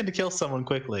you're looking to kill someone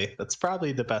quickly, that's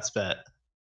probably the best bet.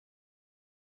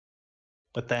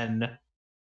 But then,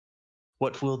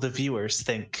 what will the viewers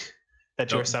think?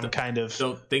 That you're some kind of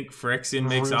don't think Phyrexian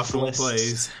makes optimal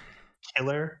plays.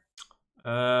 Killer?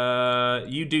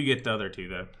 You do get the other two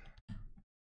though.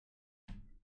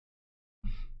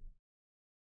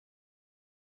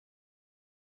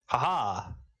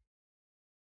 Haha.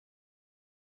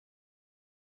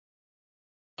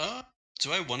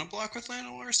 Do I want to block with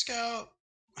Llanowar Scout?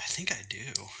 I think I do.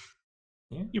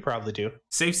 Yeah. You probably do.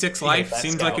 Save 6 life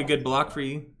seems like a good block for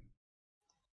you.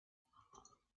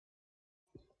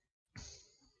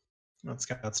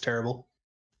 That's terrible.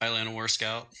 Highlander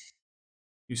Scout.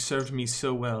 You served me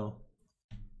so well.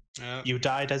 You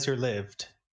died as you lived,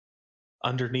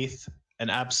 underneath an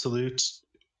absolute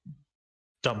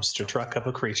dumpster truck of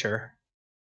a creature.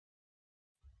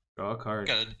 Draw a card.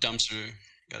 Got a dumpster.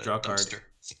 Got a Draw a dumpster. card.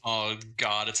 Oh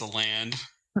god, it's a land.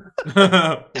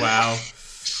 Wow.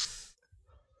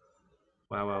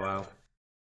 Wow.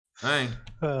 Alright.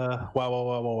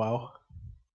 Wow.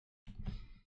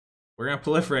 We're gonna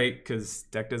proliferate because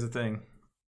deck does a thing.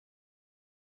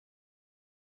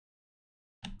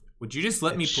 Would you just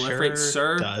let me proliferate,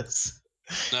 sir? Does.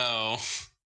 No.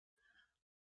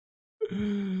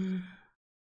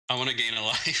 I want to gain a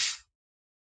life.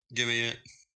 Give me it.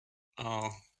 Oh.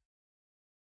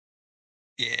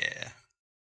 Yeah.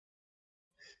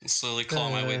 I'll slowly claw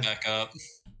my way back up.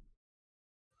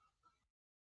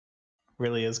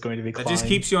 Really is going to be That clawing. just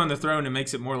keeps you on the throne and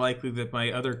makes it more likely that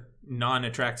my other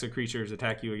non-Atraxa creatures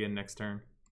attack you again next turn.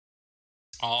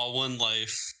 All 1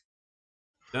 life.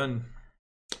 Done.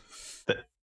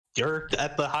 You're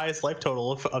at the highest life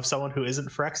total of someone who isn't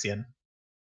Phyrexian.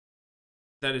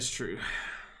 That is true.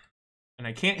 And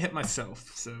I can't hit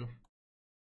myself, so...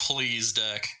 Please,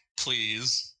 deck.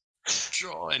 Please.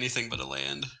 Draw anything but a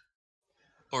land.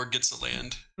 Or gets a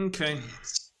land. Okay.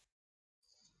 Please.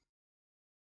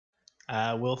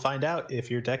 We'll find out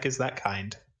if your deck is that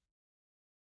kind.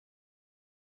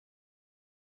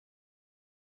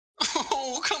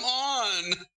 Oh, come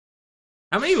on!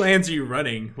 How many lands are you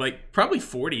running? Like, probably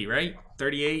 40, right?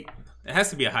 38? It has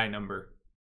to be a high number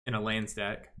in a land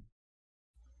stack.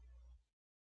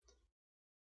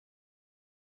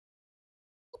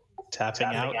 Tapping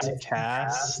out to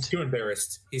cast. He's too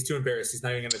embarrassed. He's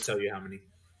not even going to tell you how many.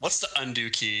 What's the undo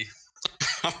key?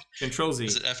 Control Z.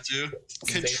 Is it F2?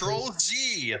 Control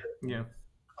Z! Yeah.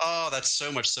 Oh, that's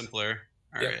so much simpler.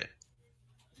 All right.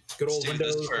 Good old Let's do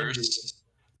Windows. this first.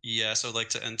 Yes, I would like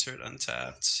to enter it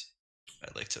untapped.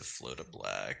 I'd like to float a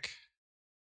black.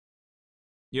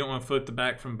 You don't want to float the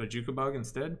back from Bajuka Bog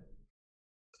instead?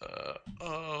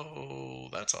 Oh,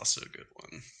 that's also a good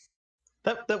one.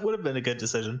 That would have been a good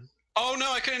decision. Oh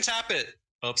no, I couldn't tap it.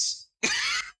 Oops.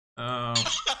 Oh.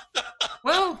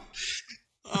 Well.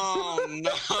 Oh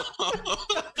no.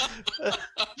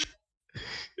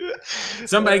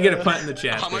 Somebody get a punt in the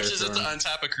chat. How much is it to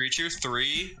untap a creature?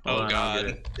 3? Oh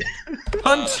god.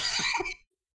 Punch!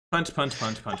 Punch.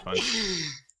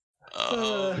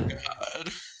 Oh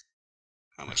god.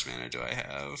 How much mana do I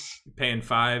have? Paying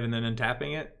 5 and then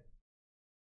untapping it?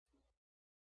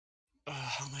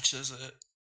 How much is it?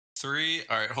 3?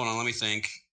 Alright, hold on, let me think.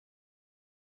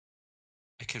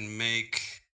 I can make...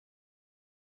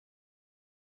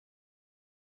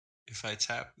 If I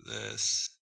tap this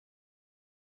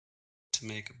to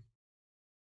make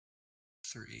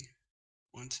 3.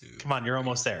 1, 2. Come on, you're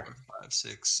almost there. 4, 5,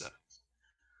 6, 7.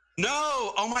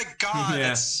 No! Oh my god! Yeah.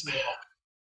 That's,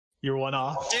 You're one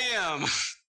off. damn!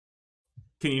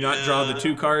 Can you not draw the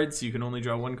 2 cards? You can only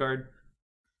draw 1 card.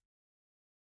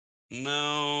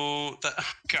 No, that,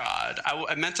 God,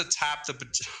 I meant to tap the.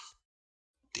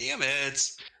 Damn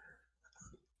it!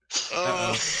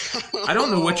 Uh-oh. I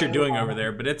don't know what you're doing over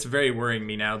there, but it's very worrying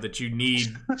me now that you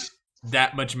need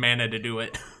that much mana to do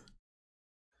it.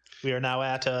 We are now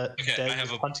at a Okay, I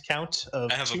have a punt count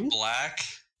of I have 2. a black.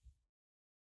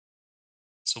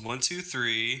 So 1, 2,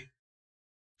 3.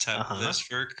 Tap this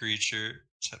for a creature.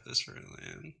 Tap this for a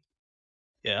land.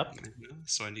 Yep.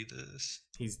 So I need this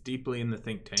He's deeply in the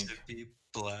think tank. to be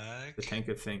black. The tank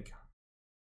of think.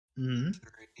 Mm-hmm.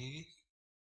 3,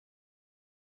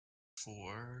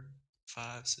 4,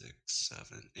 5, 6,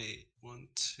 7, 8. 1,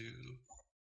 2.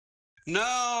 No!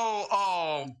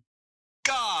 Oh,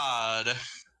 God!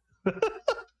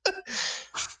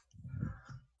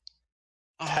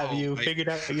 Have you figured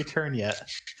out your turn yet?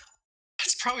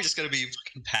 It's probably just gonna be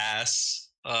fucking pass.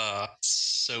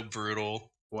 So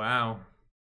brutal. Wow.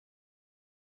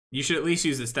 You should at least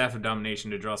use the Staff of Domination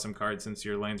to draw some cards since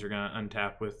your lands are gonna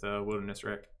untap with Wilderness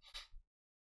Wreck.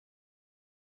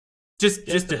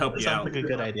 Just to help you out. Sounds like a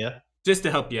good idea. Just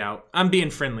to help you out. I'm being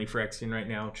friendly, Phyrexian, right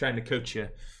now, trying to coach you.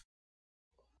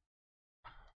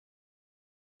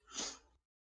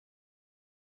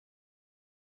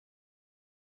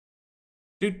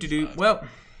 Well,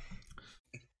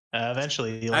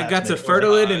 Eventually, you'll I have got to a make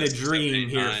Fertilid and a 7, dream 8,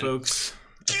 here, 9. folks.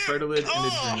 A Fertilid and a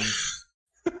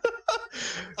dream.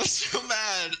 I'm so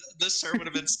mad. This turn would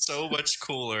have been so much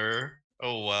cooler.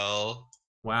 Oh well.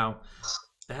 Wow.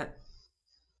 That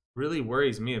really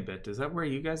worries me a bit. Does that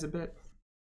worry you guys a bit?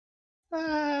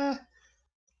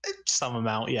 some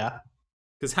amount, yeah.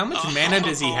 Because how much mana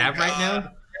does he have right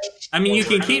now? I mean, you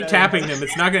can keep tapping them.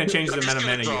 It's not going to change the amount of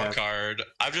mana you have.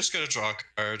 I'm just going to draw a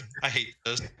card. I hate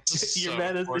this. Your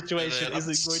mana situation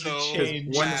isn't going to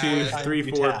change. 1, 2,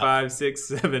 3, 4, tap. 5, 6,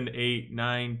 7, 8,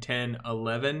 9, 10,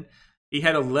 11. He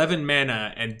had 11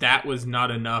 mana, and that was not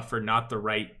enough or not the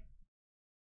right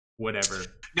whatever.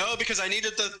 No, because I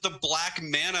needed the black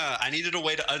mana. I needed a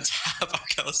way to untap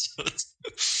Arcellus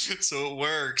so it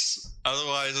works.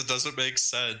 Otherwise, it doesn't make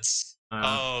sense.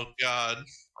 Oh, God.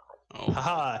 Oh.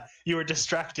 Haha, you were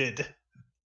distracted.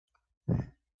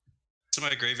 To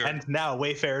my graveyard. And now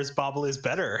Wayfarer's Bauble is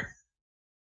better.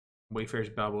 Wayfarer's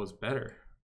Bauble is better.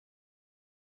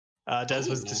 Des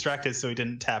was distracted, so he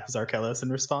didn't tap his Arcellus in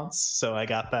response. So I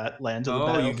got that land to the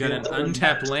Oh, you got an battlefield.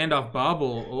 untapped land off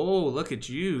Bauble. Oh, look at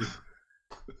you.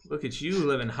 Look at you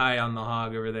living high on the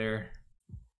hog over there.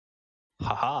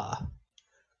 Haha.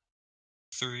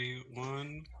 3,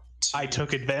 1. I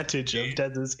took advantage of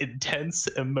Dez's intense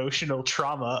emotional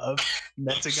trauma of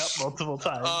messing up multiple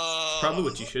times. Probably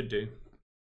what you should do.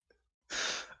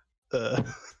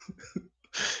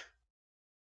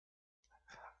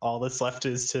 All that's left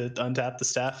is to untap the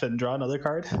staff and draw another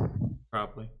card.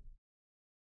 Probably.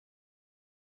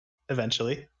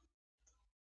 Eventually.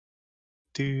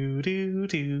 Do do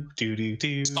do do do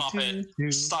do. Stop it!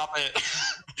 Stop it!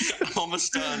 I'm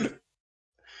almost done.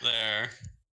 There.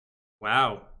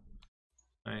 Wow.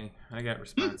 I got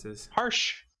responses.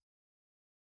 Harsh.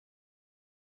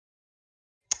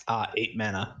 8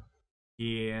 mana.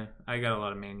 Yeah, I got a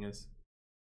lot of manas.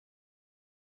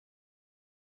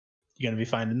 You gonna be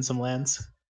finding some lands?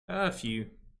 A few.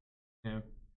 Yeah.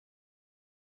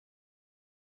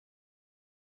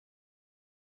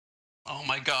 Oh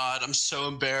my god, I'm so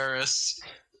embarrassed.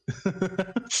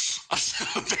 I'm so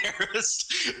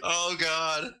embarrassed. Oh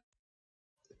god.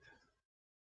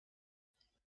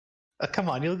 Come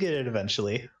on, you'll get it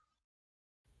eventually.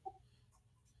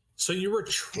 So you were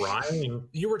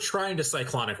trying to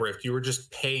Cyclonic Rift. You were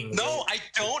just paying. No, I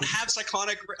don't have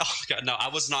Cyclonic. Oh god, no, I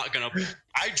was not gonna.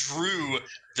 I drew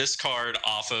this card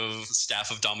off of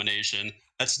Staff of Domination.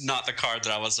 That's not the card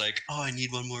that I was like, oh, I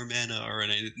need one more mana or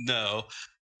anything. No,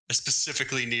 I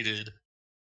specifically needed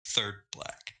 3rd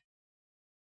black.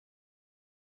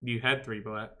 You had 3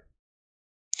 black.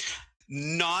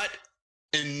 Not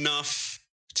enough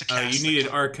to cast. You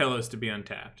needed Arcellus to be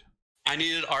untapped. I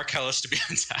needed Arcellus to be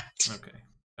untapped. Okay,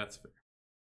 that's fair.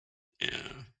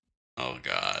 Yeah. Oh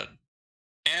god.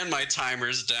 And my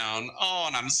timer's down. Oh,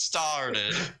 and I'm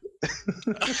started.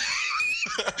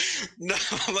 No,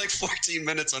 I'm like 14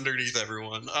 minutes underneath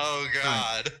everyone. Oh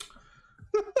god.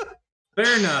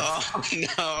 Fair enough. Oh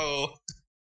no.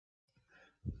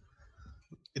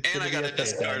 And I gotta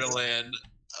discard a land.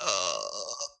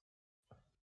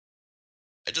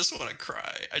 I just want to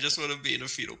cry. I just want to be in a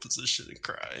fetal position and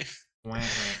cry.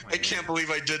 I can't believe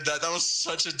I did that. That was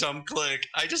such a dumb click.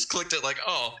 I just clicked it like,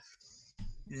 oh,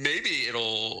 maybe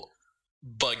it'll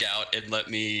bust bug out and let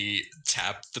me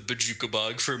tap the Bajuka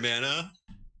bug for mana.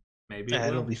 Maybe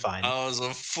It'll be fine. I was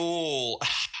a fool.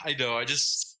 I know.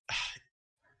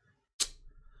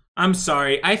 I'm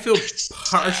sorry. I feel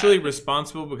partially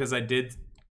responsible because I did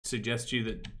suggest you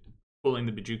that pulling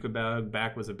the Bajuka bug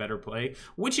back was a better play,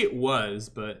 which it was,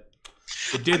 but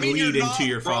it did lead into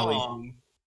your folly. Wrong.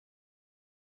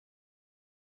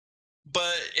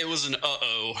 But it was an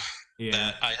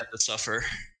that I had to suffer.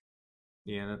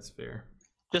 Yeah, that's fair.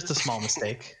 Just a small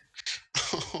mistake.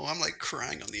 Oh, I'm like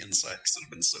crying on the inside because it would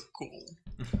have been so cool.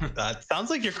 It sounds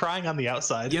like you're crying on the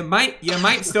outside. You might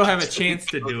still have a chance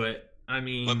to do it. I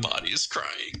mean, My body is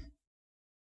crying.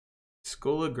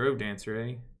 Skola Grove Dancer,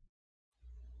 eh?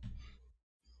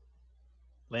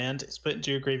 Land is put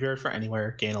into your graveyard for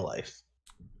anywhere. Gain a life.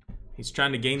 He's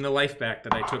trying to gain the life back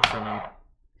that I took from him.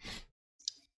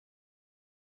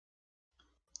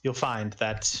 You'll find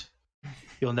that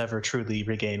you'll never truly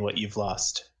regain what you've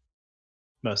lost.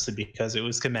 Mostly because it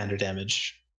was commander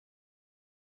damage.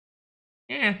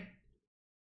 Yeah.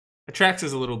 Atrax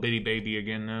is a little bitty baby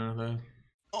again now, though.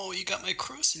 Oh, you got my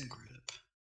crossing grip.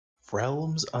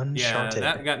 Realms Yeah, Uncharted.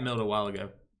 that got milled a while ago.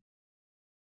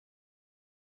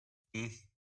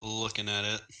 Looking at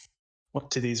it. What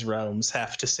do these realms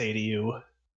have to say to you?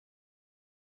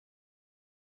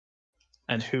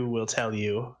 And who will tell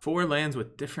you? 4 lands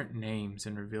with different names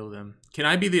and reveal them. Can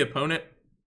I be the opponent?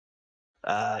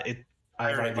 I've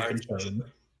already been chosen.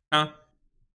 Huh?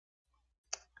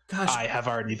 Gosh, I have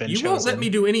already been chosen. you won't let me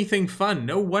do anything fun.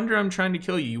 No wonder I'm trying to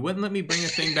kill you. You wouldn't let me bring a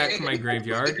thing back from my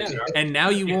graveyard. And now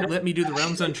you won't let me do the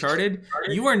Realms Uncharted?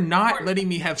 You are not letting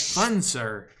me have fun,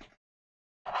 sir.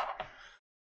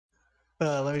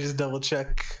 Let me just double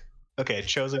check. Okay,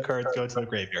 chosen cards go to the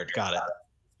graveyard. Got it. To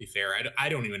be fair, I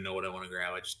don't even know what I want to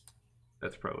grab.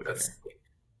 That's probably That's.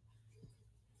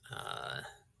 fair.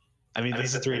 I mean,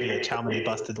 this is 3DH. How many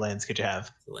busted lands could you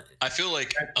have? I feel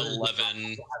like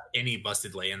 11. Any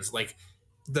busted lands, like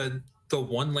the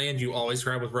one land you always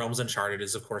grab with Realms Uncharted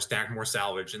is of course Dackmore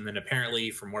Salvage, and then apparently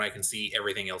from what I can see,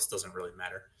 everything else doesn't really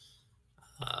matter.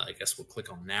 I guess we'll click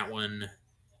on that one,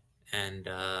 and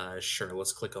sure,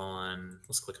 let's click on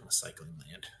a cycling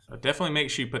land. So definitely make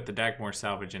sure you put the Dackmore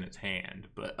Salvage in its hand,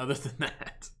 but other than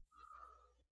that.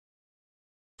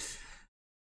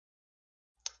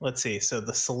 Let's see. So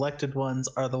the selected ones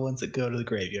are the ones that go to the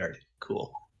graveyard.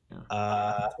 Cool.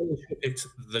 Yeah. It's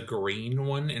the green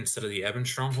one instead of the Ebon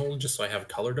Stronghold, just so I have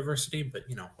color diversity. But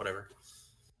whatever.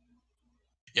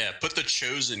 Yeah, put the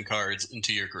chosen cards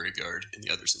into your graveyard and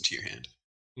the others into your hand.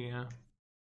 Yeah.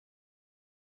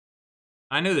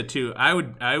 I know the two. I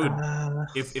would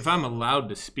if I'm allowed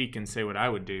to speak and say what I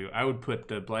would do, I would put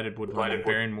the Blighted Woodland and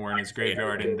Barrenmore in his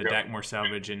graveyard and the Dackmore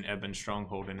Salvage and Ebon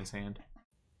Stronghold in his hand.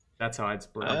 That's how I'd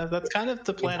split it. That's kind of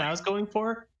the plan I was going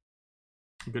for.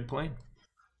 Good plan.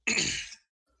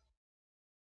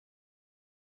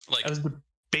 Like I was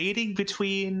debating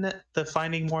between the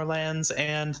Finding More Lands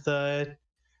and the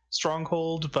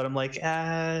Stronghold, but I'm like,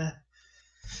 there's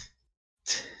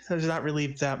not really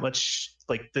that much.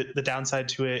 Like the downside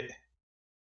to it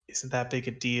isn't that big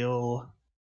a deal.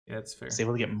 Yeah, that's fair. I was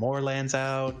able to get more lands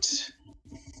out.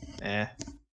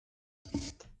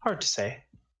 Hard to say.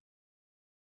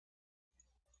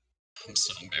 I'm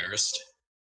so embarrassed.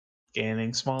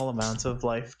 Gaining small amounts of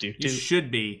life. You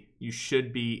should be. You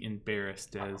should be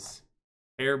embarrassed, as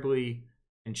terribly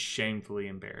and shamefully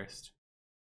embarrassed.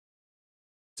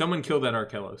 Someone kill that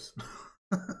Arkellos.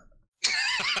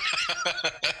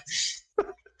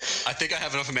 I think I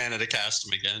have enough mana to cast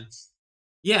him again.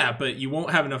 Yeah, but you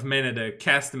won't have enough mana to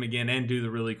cast them again and do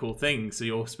the really cool thing, so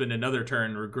you'll spend another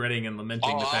turn regretting and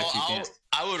lamenting the fact you can't.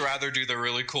 I would rather do the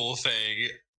really cool thing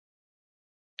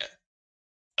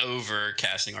over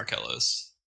casting Arkellos.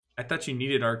 I thought you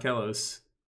needed Arkellos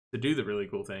to do the really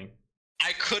cool thing.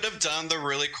 I could have done the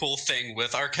really cool thing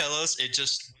with Arkellos. It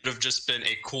just would have just been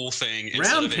a cool thing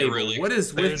instead of a really. What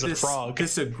is with frog.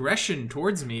 this aggression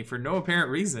towards me for no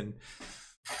apparent reason?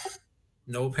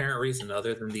 No apparent reason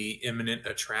other than the imminent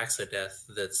Atraxa death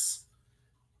that's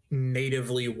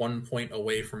natively 1 point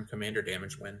away from commander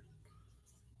damage win.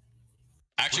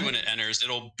 Actually, when it enters,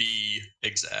 it'll be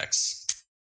exacts.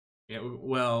 Yeah,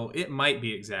 well, it might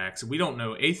be exact. We don't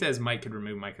know. Aethez might could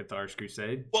remove my Cathar's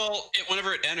Crusade. Well,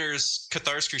 whenever it enters,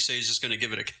 Cathar's Crusade is just going to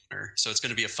give it a counter, so it's going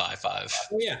to be a 5/5.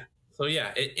 So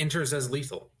yeah, it enters as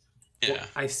lethal. Yeah, Well,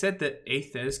 I said that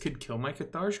Aethez could kill my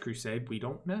Cathar's Crusade. We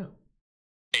don't know.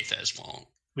 Aethez won't.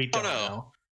 We don't no.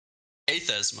 know.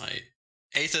 Aethez might.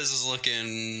 Aethez is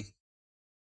looking.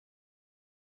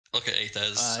 Look at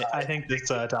Aethez. I think this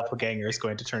doppelganger is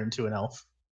going to turn into an elf.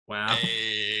 Wow.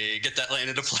 Hey, get that land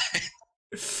into play.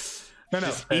 No,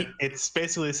 Just eat. it's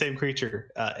basically the same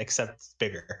creature, except it's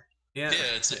bigger. Yeah. Yeah,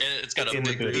 it's got a In the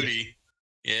big booty. booty.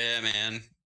 Yeah, man.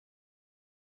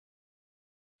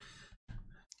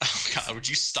 Oh god, would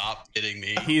you stop hitting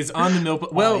me? He's on the mill.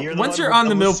 Well, you're the once one you're with on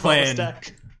the mill smallest plan,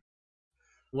 deck.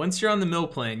 once you're on the mill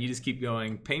plan, you just keep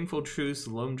going. Painful Truce,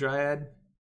 Loam Dryad.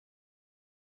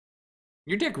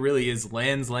 Your deck really is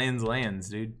lands, lands, lands,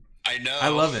 dude. I know. I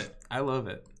love it. I love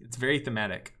it. It's very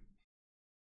thematic.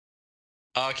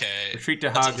 Okay. Retreat to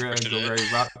That's Hagra, unfortunate.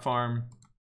 Golgari Rock Farm.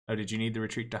 Oh, did you need the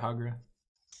retreat to Hagra?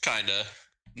 Kinda.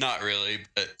 Not really,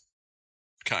 but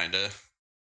kinda.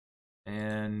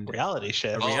 And Reality a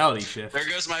shift. reality shift. There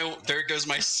goes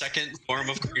my second form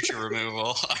of creature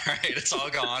removal. Alright, it's all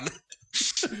gone.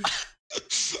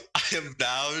 I am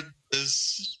now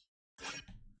this.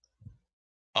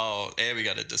 Oh, and we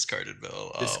got a discarded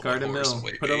mill. Discard a mill.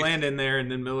 Put a land in there and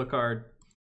then mill a card.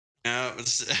 No,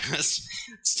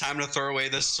 it's time to throw away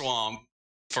this swamp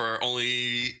for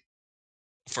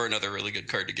another really good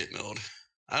card to get milled.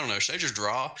 I don't know. Should I just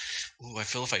draw? Ooh, I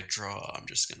feel if I draw, I'm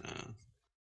just gonna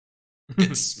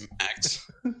get smacked.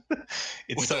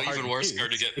 It's With so an hard even to worse choose.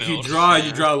 card to get If milled. you draw,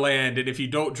 you draw land, and if you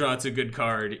don't draw, it's a good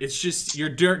card. It's just you're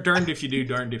darned if you do,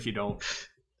 darned if you don't.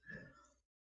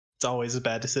 It's always a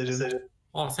bad decision.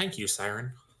 Oh, thank you,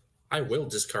 Siren. I will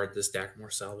discard this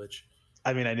Dackmore salvage.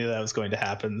 I mean, I knew that was going to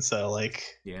happen, so like,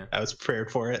 Yeah. I was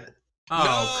prepared for it.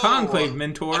 Oh, No! Conclave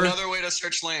Mentor. Another way to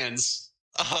search lands.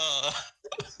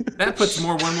 That puts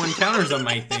more 1/1 counters on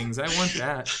my things. I want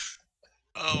that.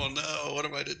 Oh no! What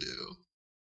am I to do?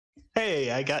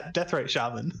 Hey, I got Deathrite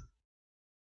Shaman.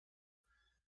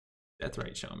 That's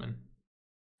right, Shaman.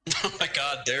 Oh my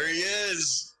god! There he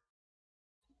is.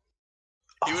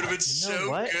 He would have been so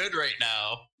what? good right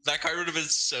now. That card would have been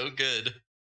so good.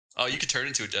 Oh, you could turn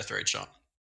into a Deathrite Shaman.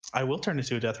 I will turn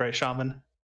into a Deathrite Shaman.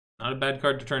 Not a bad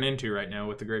card to turn into right now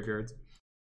with the graveyards.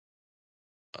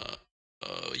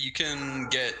 You can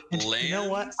get And lands. you know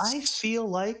what? I feel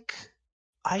like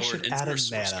I or should an add a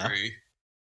instant mana. sorcery.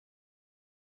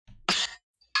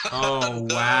 Oh,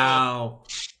 No. wow.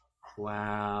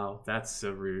 Wow, that's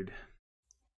so rude.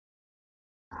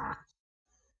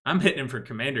 I'm hitting him for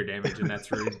commander damage, and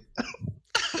that's rude.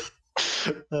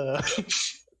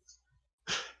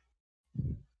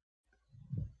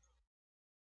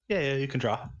 Yeah, you can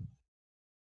draw.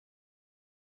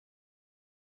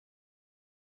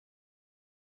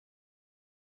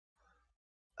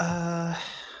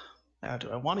 Now do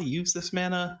I want to use this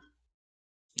mana?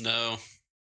 No.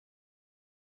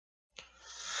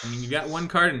 I mean, you got one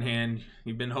card in hand.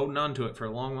 You've been holding on to it for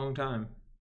a long, long time.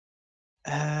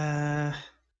 Nah,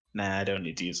 I don't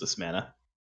need to use this mana.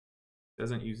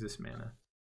 Doesn't use this mana.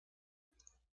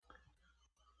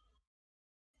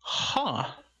 Huh.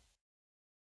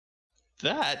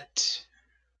 That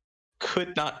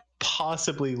could not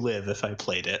possibly live if I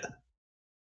played it.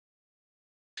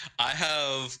 I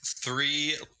have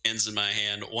 3 lands in my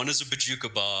hand. One is a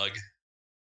Bajuka Bog.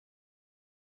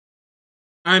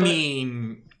 I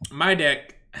mean, my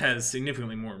deck has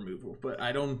significantly more removal, but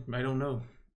I don't know.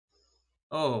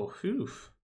 Oh, oof.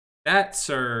 That,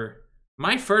 sir,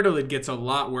 my Fertilid gets a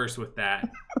lot worse with that.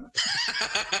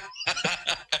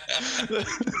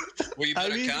 Well, you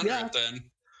better counter it then.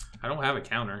 I don't have a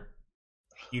counter.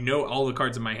 You know all the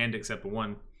cards in my hand except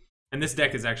one. And this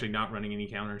deck is actually not running any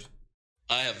counters.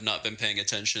 I have not been paying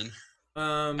attention.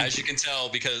 As you can tell,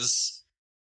 because...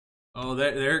 Oh,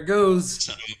 there it goes.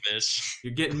 Son of a bitch.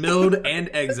 You're getting milled and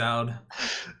exiled.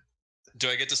 Do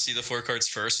I get to see the 4 cards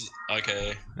first?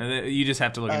 Okay. And then you just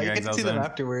have to look in You your get to exile see them zone.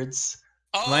 afterwards.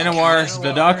 Oh, Llanowar,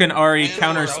 Vidok, and Ari,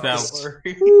 Llanowar. counterspell.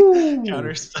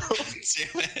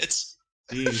 Counterspell. Damn it.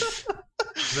 Jeez.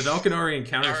 Vidok and Ari and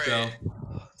counterspell.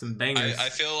 Alright. Some bangers. I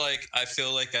feel like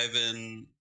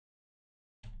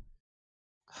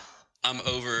I'm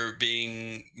over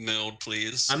being milled,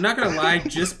 please. I'm not gonna lie,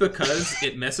 just because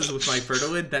it messes with my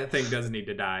Fertilid, that thing does need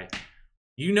to die.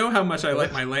 You know how much I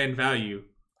like my land value.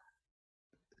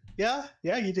 Yeah,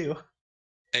 you do.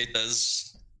 Hey, Des.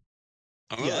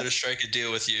 I'm willing to strike a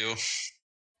deal with you.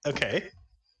 Okay.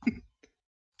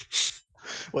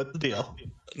 What's the deal?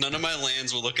 None of my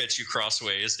lands will look at you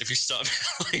crossways if you stop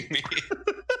milling me.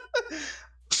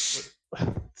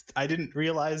 I didn't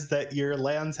realize that your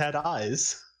lands had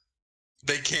eyes.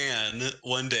 They can.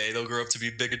 One day they'll grow up to be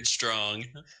big and strong.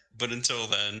 But until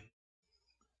then.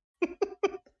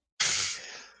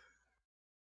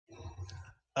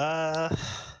 I'm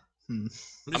I'm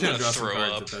just gonna gonna draw some throw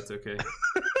cards up. if that's okay.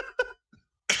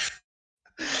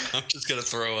 I'm just gonna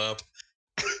throw up.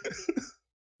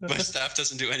 My staff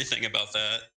doesn't do anything about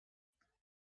that.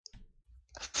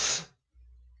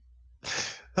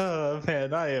 Oh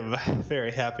man, I am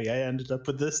very happy I ended up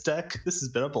with this deck. This has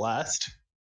been a blast.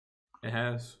 It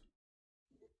has.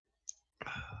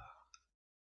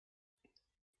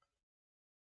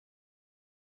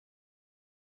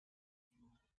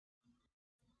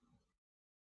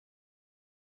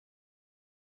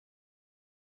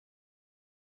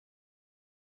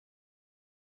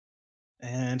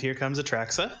 And here comes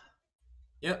Atraxa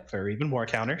Yep. for even more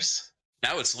counters.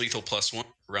 Now it's lethal +1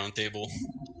 round table.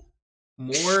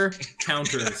 More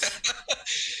counters.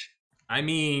 I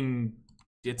mean,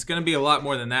 it's going to be a lot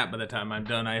more than that by the time I'm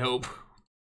done, I hope.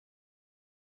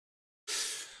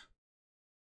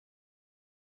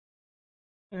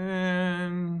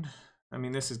 And, I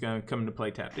mean, this is going to come into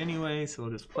play tapped anyway, so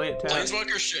we'll just play it tapped.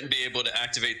 Planeswalkers shouldn't be able to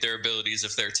activate their abilities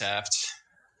if they're tapped.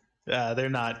 They're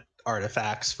not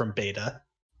artifacts from beta.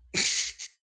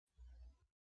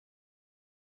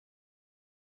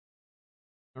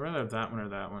 I'd rather have that one or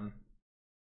that one.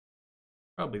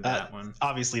 Probably that one.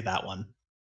 Obviously that one.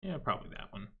 Yeah, probably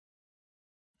that one.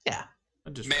 Yeah.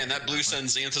 Man, that Blue Sun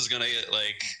Xantha's gonna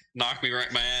like knock me right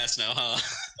in my ass now, huh?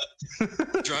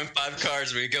 Drawing 5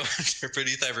 cards, we go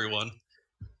underneath everyone.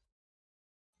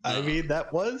 I mean,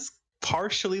 that was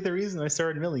partially the reason I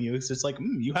started milling you. It's just like,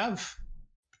 you have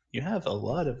a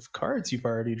lot of cards you've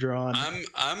already drawn.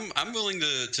 I'm willing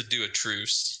to do a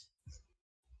truce.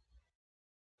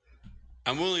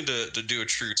 I'm willing to do a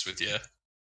truce with you.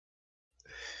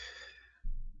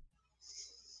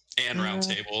 And round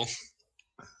table.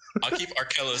 I'll keep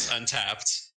Arkellos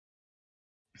untapped.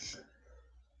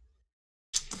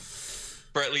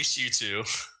 For at least you two.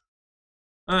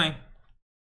 Alright.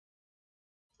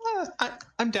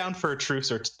 I'm down for a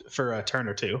truce or for a turn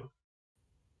or two.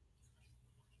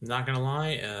 Not gonna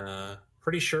lie,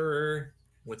 pretty sure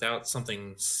without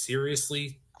something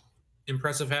seriously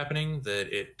impressive happening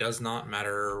that it does not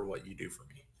matter what you do for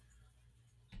me.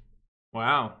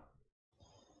 Wow.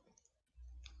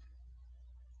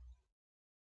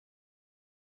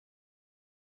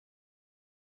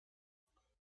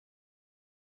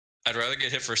 I'd rather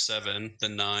get hit for 7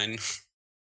 than 9.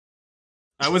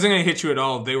 I wasn't going to hit you at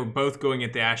all. They were both going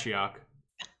at the Ashiok.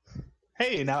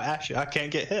 Hey, now Ashiok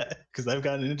can't get hit because I've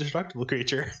got an indestructible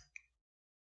creature.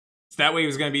 So that way he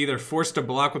was going to be either forced to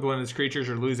block with one of his creatures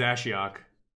or lose Ashiok.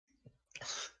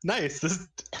 Nice. This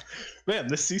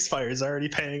ceasefire is already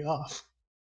paying off.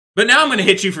 But now I'm going to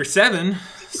hit you for 7,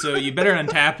 so you better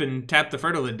untap and tap the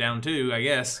Fertilid down too, I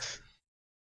guess.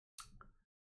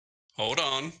 Hold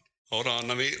on.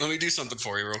 Let me do something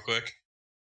for you real quick.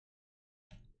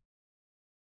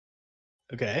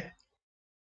 Okay.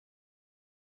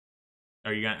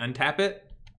 Are you going to untap it?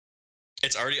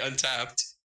 It's already untapped.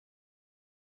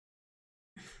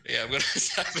 Yeah, I'm gonna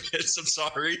tap it. I'm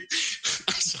sorry.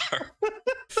 I'm sorry.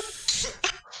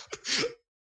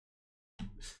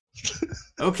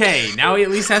 Okay, now he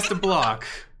at least has to block.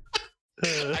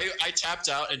 I tapped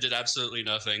out and did absolutely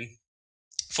nothing.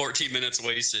 14 minutes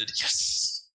wasted.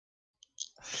 Yes.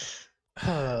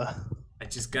 I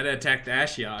just gotta attack the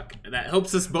Ashiok. That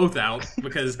helps us both out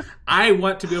because I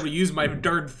want to be able to use my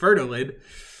darn Fertilid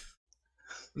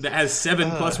that has 7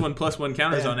 +1/+1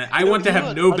 counters on it. I want to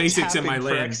have no basics in my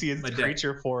land. My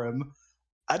creature for him.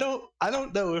 I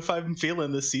don't know if I'm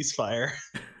feeling this ceasefire.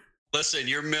 Listen,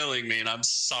 you're milling me, and I'm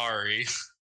sorry.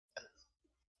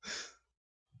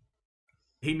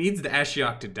 He needs the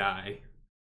Ashiok to die.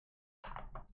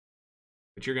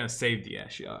 But you're gonna save the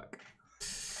Ashiok.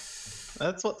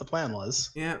 That's what the plan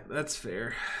was. Yeah, that's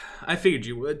fair. I figured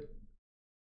you would.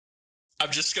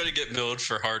 I'm just gonna get milled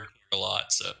for hard a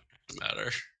lot, so it doesn't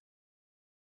matter.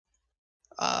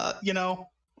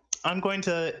 I'm going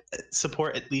to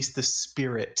support at least the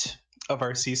spirit of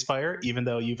our ceasefire, even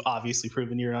though you've obviously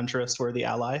proven you're an untrustworthy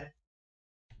ally.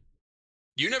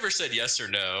 You never said yes or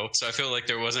no, so I feel like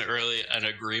there wasn't really an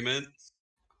agreement.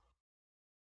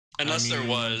 Unless there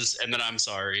was, and then I'm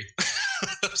sorry.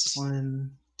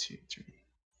 1, 2, 3,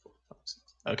 4, 5, 6.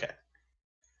 Okay.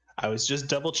 I was just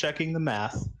double checking the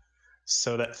math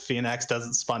so that Phoenix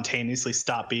doesn't spontaneously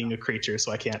stop being a creature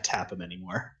so I can't tap him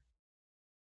anymore.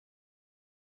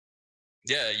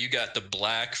 Yeah, you got the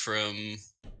black from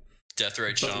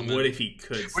Deathrite Shaman. But what if he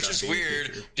could? Which is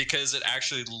weird because it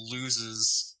actually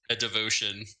loses a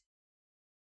devotion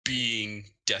being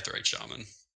Deathrite Shaman.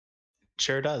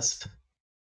 Sure does.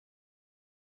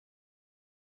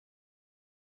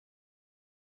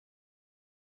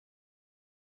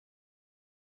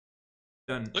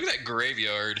 Done. Look at that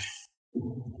graveyard.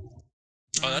 Oh,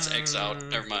 that's exiled.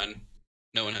 Never mind.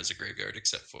 No one has a graveyard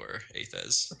except for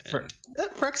Aethez.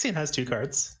 Phyrexian has 2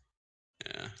 cards.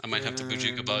 Yeah, I might have to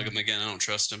Bojuka bug him again. I don't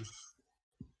trust him.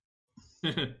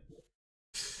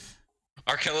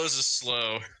 Arkellos is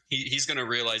slow. He's going to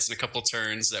realize in a couple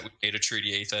turns that we made a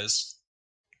treaty, Aethes.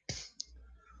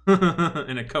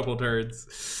 In a couple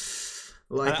turns.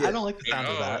 I don't like the sound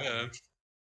of that. Yeah.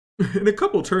 In a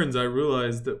couple turns, I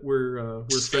realized that we're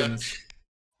friends.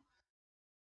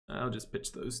 I'll just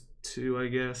pitch those two, I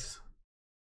guess,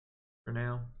 for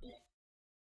now.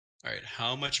 All right,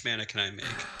 how much mana can I make?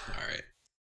 All right.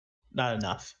 Not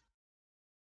enough.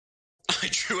 I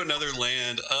drew another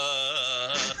land.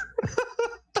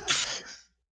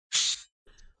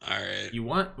 All right. You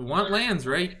want lands,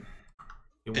 right?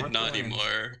 You want Not the lands.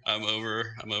 anymore. I'm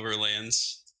over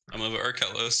lands. I'm over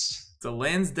Arkellos. It's a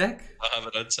lands deck. I'll have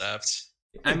it untapped.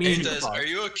 I mean, Aethes, are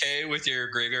you okay with your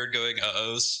graveyard going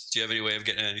uh-ohs? Do you have any way of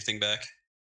getting anything back?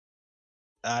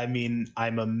 I mean,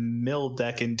 I'm a mill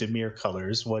deck in Dimir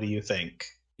colors. What do you think?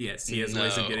 yes, he has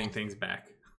ways of No. getting things back.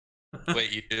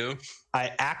 Wait, you do?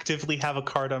 I actively have a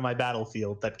card on my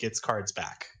battlefield that gets cards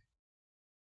back.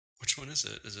 Which one is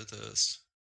it? Is it this?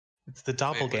 It's the Wait,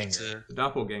 doppelganger. what's it? The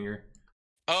doppelganger.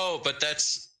 Oh, but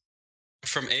that's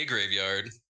from a graveyard.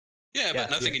 Yeah,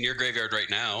 but nothing in your graveyard right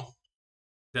now.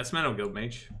 That's Metal Guild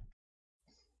Mage.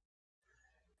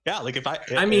 Yeah, like if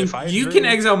I mean, if I you drew- can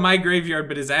exile my graveyard,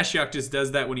 but his Ashiok just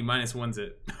does that when he -1s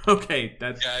it. Okay,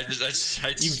 that's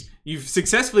Yeah, you've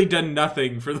successfully done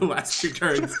nothing for the last 2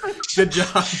 turns. Good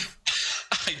job.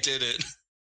 I did it.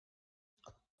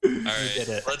 All right, did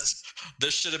it.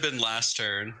 This should have been last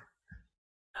turn.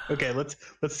 Okay, let's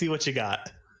see what you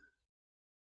got.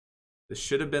 This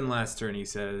should have been last turn, he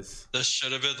says. This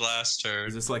should have been last turn.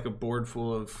 Is this like a board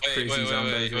full of Wait, crazy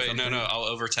zombies or wait, something? no, I'll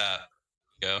overtap.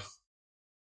 Go.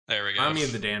 There we go. Army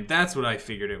of the Damned. That's what I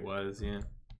figured it was, yeah.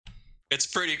 It's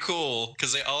pretty cool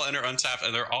because they all enter untapped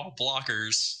and they're all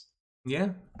blockers. Yeah.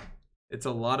 It's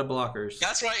a lot of blockers.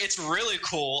 That's why it's really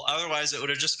cool. Otherwise, it would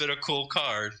have just been a cool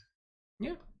card.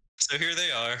 Yeah. So here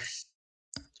they are.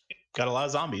 Got a lot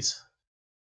of zombies.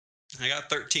 I got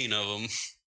 13 of them.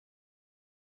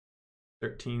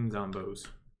 13 zombos.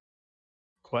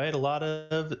 Quite a lot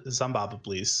of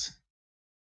zombablies.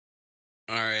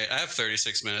 All right, I have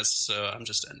 36 minutes, so I'm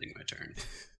just ending my turn.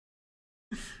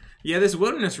 Yeah, this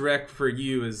wilderness wreck for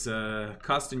you is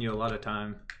costing you a lot of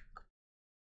time.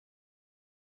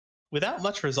 Without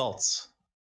much results.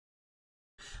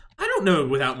 I don't know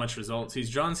without much results. He's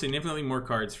drawn significantly more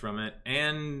cards from it,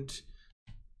 and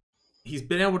he's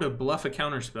been able to bluff a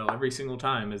counterspell every single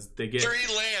time as they get 3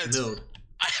 lands. milled.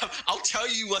 I'll tell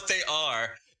you what they are: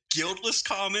 guildless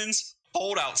commons,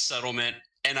 holdout settlement,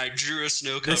 and I drew a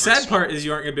snow covered. The sad part is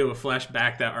you aren't going to be able to flash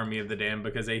back that Army of the Damned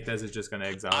because Aethes is just going to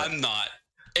exile it. I'm not.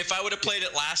 If I would have played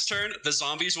it last turn, the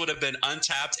zombies would have been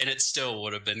untapped and it still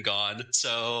would have been gone.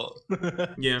 So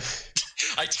Yeah.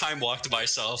 I time walked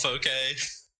myself. Okay.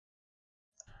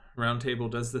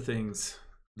 Roundtable does the things.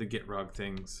 The Gitrog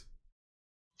things.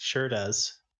 Sure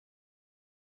does.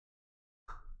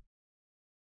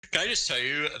 Can I just tell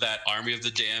you that Army of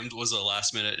the Damned was a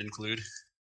last minute include?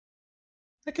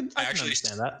 I can actually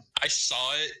understand that. I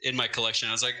saw it in my collection.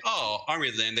 I was like, oh, Army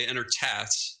of the Damned, they enter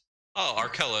tapped. Oh,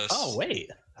 Arkellos. Oh, wait.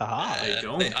 Haha. Yeah, They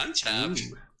don't. They untap.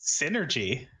 Ooh.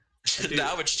 Synergy. do.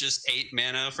 Now it's just 8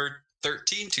 mana for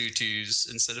 13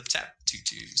 2/2s instead of tap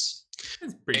 2/2s.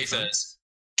 That's pretty fun. Aethes,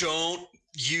 don't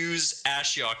use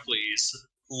Ashiok, please.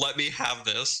 Let me have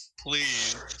this.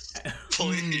 Please.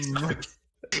 Please.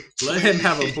 Let him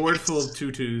have a board full of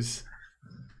tutus.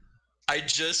 I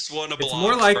just want to block. It's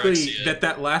more likely Phyrexian.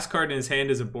 that last card in his hand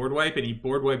is a board wipe, and he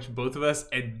board wipes both of us,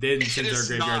 and then It sends our is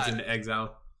graveyards not. into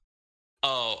exile.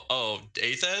 Oh,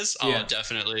 Aethes? Yeah. Oh,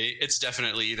 definitely. It's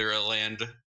definitely either a land,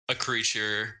 a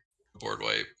creature, a board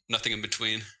wipe. Nothing in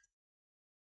between.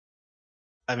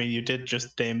 I mean, you did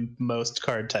just name most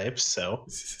card types, so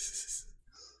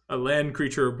A land,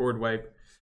 creature, or board wipe.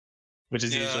 which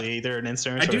is Yeah. usually either an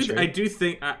instant or I sorcery. do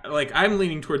think I'm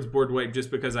leaning towards board wipe just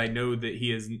because I know that he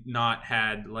has not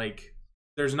had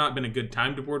there's not been a good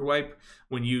time to board wipe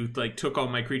when you took all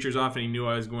my creatures off and he knew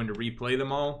I was going to replay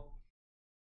them all.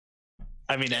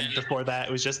 I mean, and before that,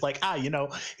 it was just like,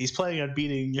 he's planning on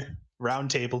beating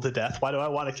Roundtable to death. Why do I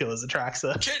want to kill his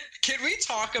Atraxa? Can we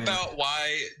talk about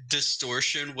why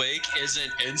Distortion Wake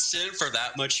isn't instant for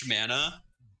that much mana?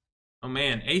 Oh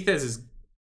man, Aethes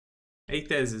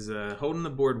is holding the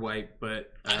board wipe,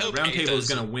 but I hope Roundtable is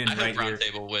Aethes- going to win I hope right here.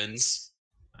 Roundtable wins.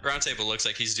 Roundtable looks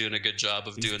like he's doing a good job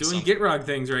of He's doing doing something. Gitrog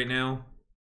things right now.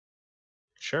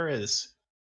 Sure is.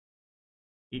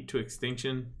 Eat to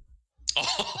extinction.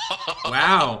 Oh.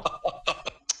 Wow.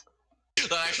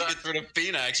 That actually gets rid of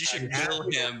Phoenix. You should mill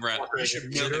him, right? You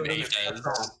should mill him, Aethes.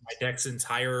 My deck's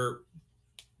entire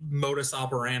modus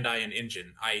operandi and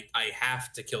engine. I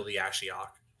have to kill the Ashiok.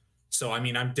 So I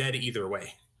mean, I'm dead either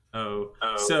way. Oh.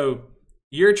 So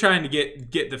you're trying to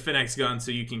get the Phoenix gun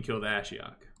so you can kill the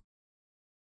Ashiok.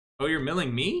 Oh, you're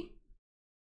milling me?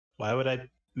 Why would I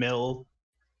mill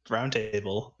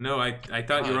Roundtable? No, I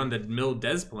thought you were on the mill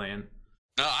Des plan.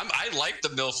 No, I like the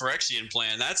Mill Phyrexian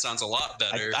plan. That sounds a lot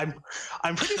better.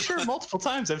 I'm pretty sure multiple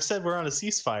times I've said we're on a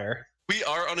ceasefire. We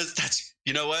are on a.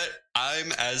 You know what?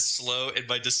 I'm as slow in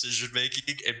my decision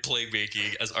making and play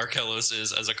making as Arkelos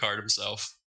is as a card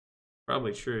himself.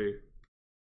 Probably true.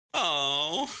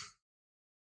 Oh.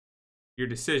 Your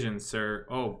decision, sir.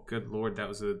 Oh, good lord, that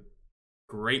was a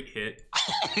great hit.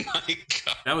 Oh my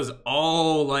god. That was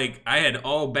all like I had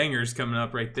all bangers coming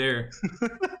up right there.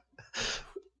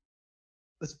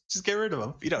 Let's just get rid of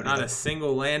them. You don't Not need a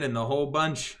single land in the whole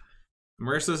bunch.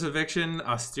 Merciless Eviction,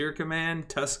 Austere Command,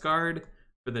 Tuskguard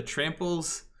for the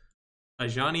Tramples,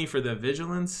 Ajani for the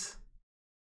Vigilance.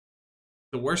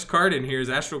 The worst card in here is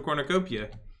Astral Cornucopia.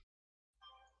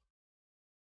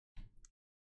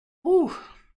 Whew.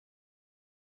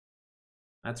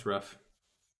 That's rough.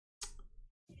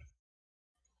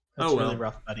 That's oh well. really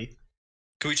rough, buddy.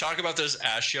 Can we talk about this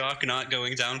Ashiok not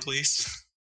going down, please?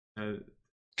 Uh,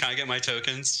 Can I get my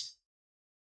tokens?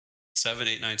 7,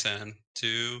 8, 9, 10.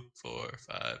 2, 4,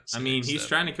 5, 6, I mean, he's 7.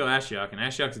 trying to kill Ashiok, and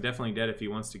Ashiok's definitely dead if he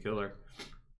wants to kill her.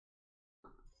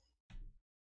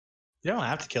 You don't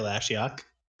have to kill Ashiok.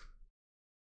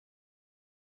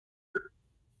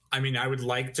 I mean, I would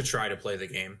like to try to play the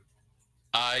game.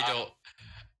 I don't.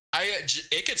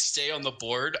 It could stay on the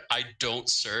board. I don't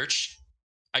search.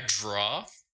 I draw.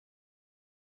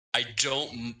 I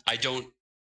don't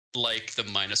like the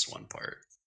 -1 part.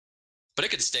 But it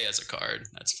could stay as a card.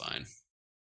 That's fine.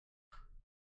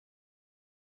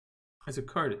 As a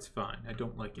card, it's fine. I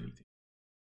don't like anything.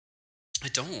 I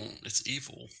don't. It's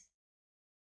evil.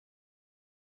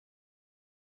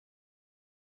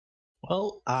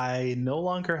 Well, I no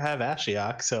longer have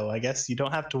Ashiok, so I guess you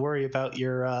don't have to worry about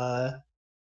your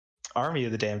Army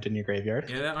of the Damned in your graveyard.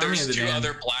 Yeah, that Army There's of the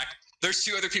Damned. There's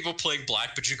 2 other people playing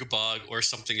Black Bajuka Bog, or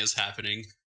something is happening.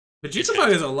 Bajuka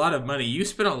Bog is a lot of money. You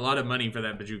spent a lot of money for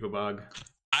that Bajuka Bog.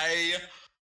 I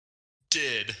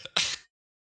did.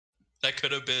 That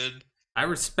could have been. I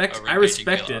respect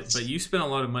it, but you spent a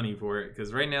lot of money for it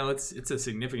because right now it's a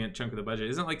significant chunk of the budget.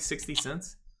 Isn't it like 60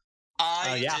 cents?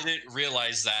 I Yeah. didn't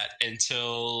realize that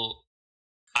until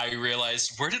I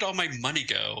realized, where did all my money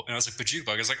go? And I was like, Bajuka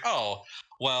Bug. I was like, oh,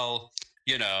 well,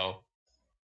 you know,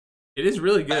 It is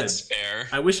really good. that's fair.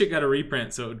 I wish it got a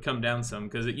reprint so it would come down some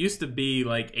because it used to be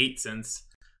like 8 cents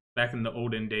back in the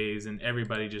olden days, and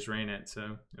everybody just ran it,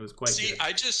 so it was quite good.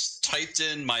 I just typed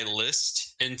in my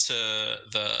list into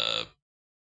the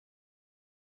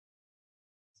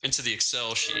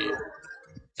Excel sheet,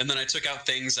 and then I took out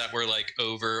things that were like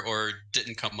over or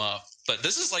didn't come up. But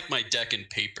this is like my deck in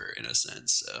paper in a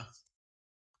sense. So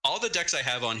all the decks I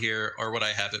have on here are what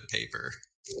I have in paper,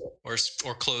 or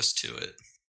close to it.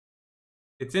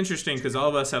 It's interesting because all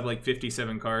of us have like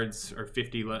 57 cards, or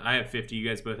 50. I have 50. You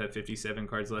guys both have 57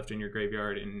 cards left in your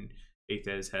graveyard, and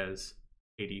Aethez has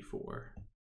 84.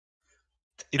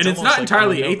 And it's not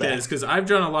entirely Aethez because I've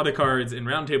drawn a lot of cards, and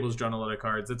Roundtable's drawn a lot of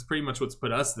cards. That's pretty much what's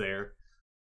put us there.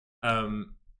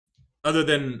 Other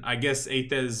than, I guess,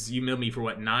 Aethez, you milled me for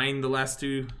what, 9 the last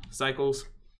 2 cycles?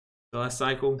 The last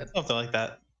cycle? Something like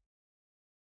that.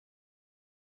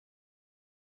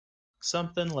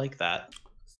 Something like that.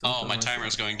 Oh, my timer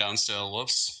is going down still.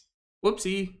 Whoops.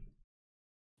 Whoopsie.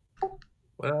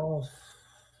 Well,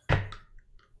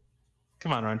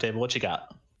 Come on, Roundtable, what you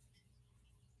got?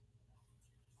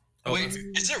 Oh, Wait,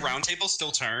 is it Roundtable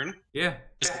still turn? Yeah.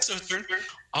 Is it still turn?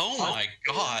 Oh my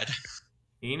god.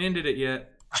 He ain't ended it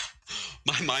yet.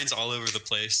 My mind's all over the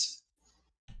place.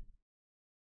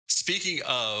 Speaking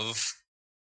of,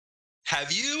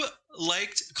 have you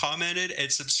liked, commented,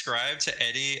 and subscribed to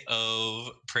any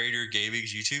of Praetor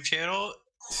Gaming's YouTube channel?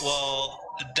 Well,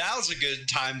 now's a good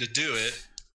time to do it.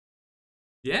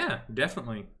 Yeah,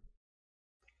 definitely.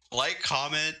 Like,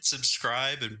 comment,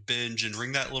 subscribe, and binge, and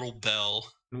ring that little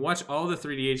bell. And watch all the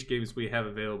 3DH games we have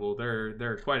available. There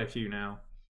are quite a few now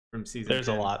from season There's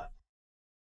 10. a lot.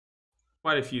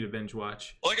 Quite a few to binge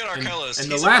watch. Look at Arkelos.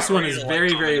 And He's the last about one ready is to very,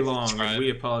 like, very comment, long, subscribe. and we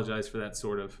apologize for that,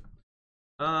 sort of.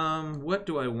 What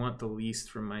do I want the least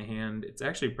from my hand? It's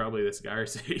actually probably this Gyre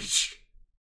Sage.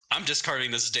 I'm discarding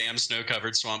this damn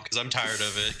snow-covered swamp because I'm tired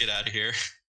of it. Get out of here.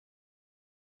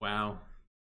 Wow.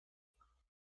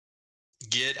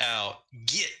 Get out.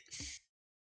 Get.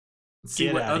 Let's see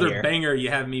Get what outta other here. banger you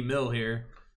have me mill here.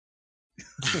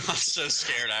 I'm so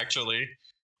scared, actually.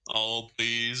 Oh,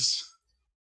 please.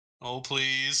 Oh,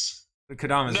 please.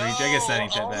 Kadama's reach. I guess that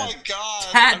ain't that oh bad. my god.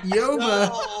 Tatyova.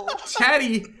 No.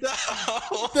 Tatty.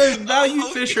 No. The value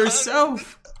Oh, fish God.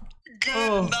 herself. Good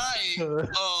Oh. night.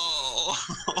 Oh.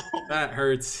 That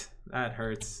hurts. That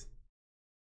hurts.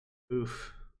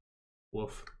 Oof.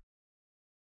 Woof.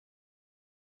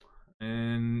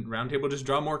 And round table, just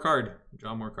draw more card.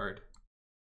 Draw more card.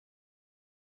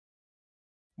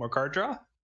 More card draw?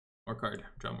 More card.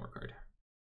 Draw more card.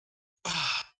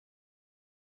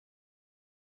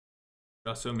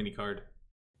 Draw so many card.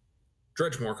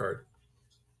 Dredge more card.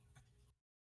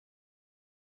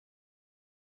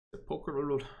 The Poker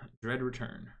Dread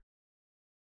Return.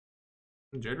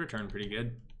 Dread Return pretty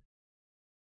good.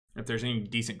 If there's any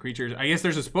decent creatures. I guess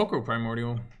there's a Spokro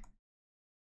Primordial.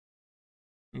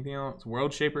 Anything else?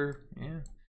 World Shaper? Yeah.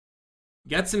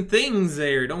 Got some things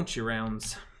there, don't you,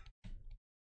 Rounds?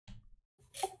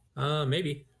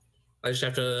 Maybe. I just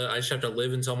have to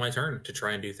live until my turn to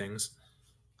try and do things.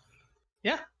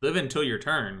 Yeah. Live until your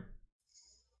turn.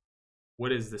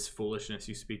 What is this foolishness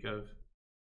you speak of?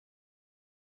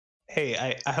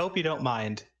 Hey, I hope you don't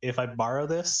mind if I borrow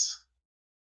this.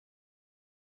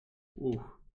 Ooh.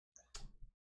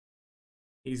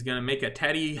 He's gonna make a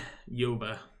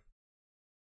Tatyova.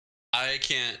 I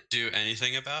can't do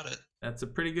anything about it. That's a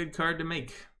pretty good card to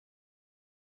make.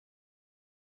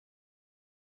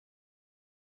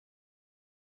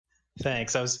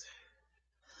 Thanks. I was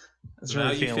really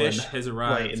Value feeling fish has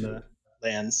arrived. right in the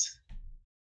lands.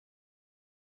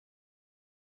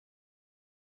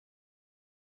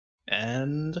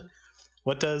 And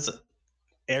what does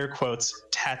air quotes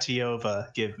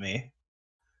Tatyova give me?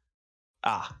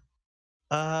 Ah.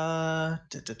 Hopefully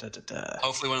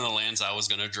one of the lands I was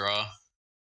gonna draw.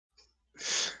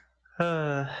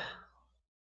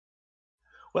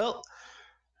 Well,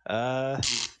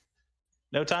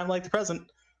 no time like the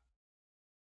present.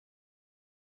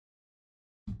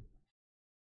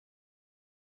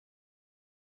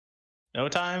 No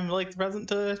time like the present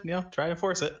to, try and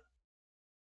force it.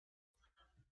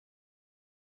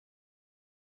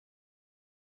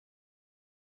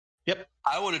 Yep.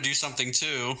 I want to do something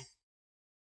too.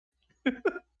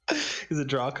 Is it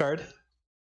draw a card?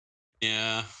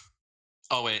 Yeah.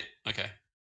 Oh wait. Okay.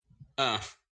 Oh.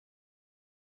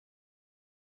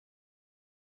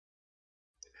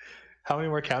 How many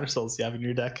more counter souls do you have in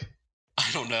your deck? I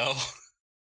don't know.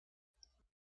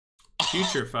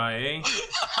 Putrefy, eh?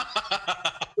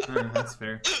 That's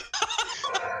fair.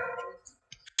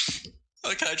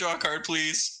 Can I draw a card,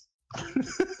 please? Can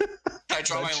I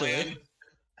draw my land?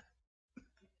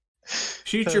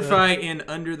 Putrefy in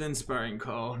Under the Inspiring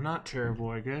Call. Not terrible,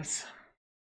 I guess.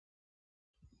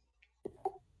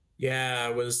 Yeah,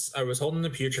 I was holding the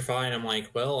Putrefy, and I'm like,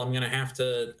 well, I'm gonna have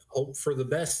to hope for the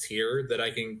best here that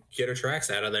I can get a Trax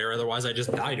out of there. Otherwise, I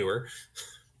just die to her.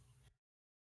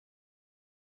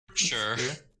 Sure.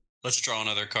 Let's draw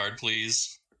another card,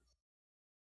 please.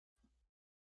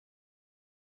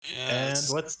 Yes.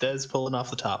 And what's Des pulling off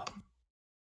the top?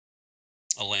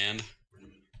 A land.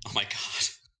 Oh my god.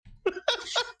 Oh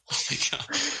my god.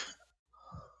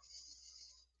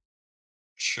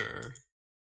 Sure.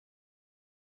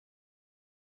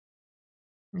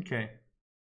 Okay.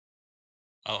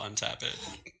 I'll untap it.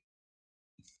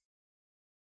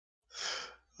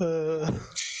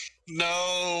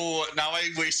 No! Now I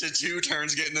wasted 2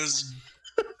 turns getting this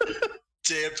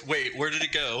dipped. Wait, where did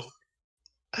it go?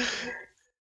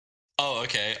 Oh,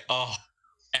 okay. Oh.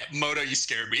 Moto, you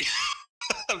scared me.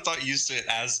 I thought you used it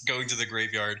as going to the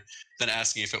graveyard, then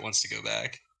asking if it wants to go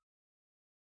back.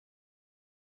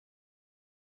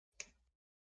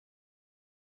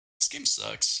 This game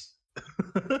sucks.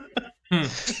 I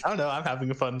don't know. I'm having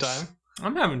a fun time.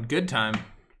 I'm having a good time.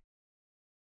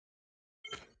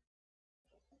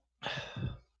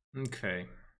 Okay.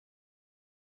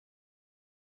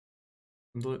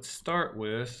 Let's start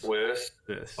with this.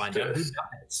 Find out who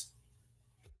dies.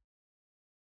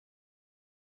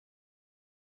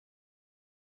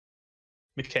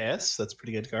 Micaeus, that's a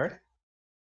pretty good card.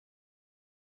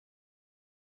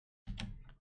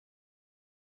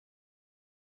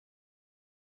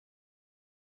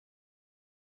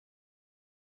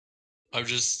 I'm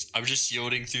just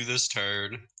yielding through this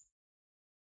turn.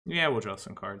 Yeah, we'll draw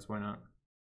some cards. Why not?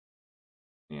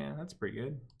 Yeah, that's pretty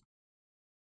good.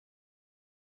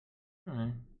 All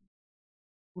right.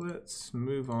 Let's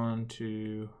move on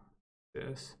to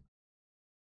this.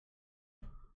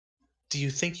 Do you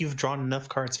think you've drawn enough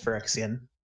cards for Exian?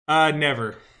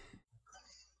 Never.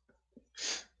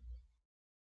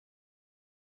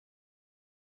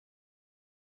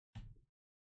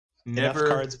 Enough Never.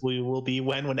 cards we will be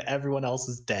when everyone else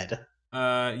is dead.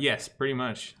 Yes, pretty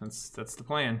much. That's the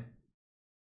plan.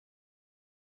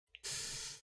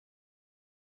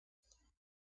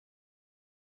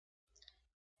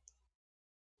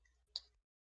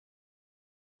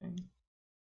 Okay.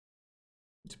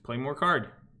 Let's play more card.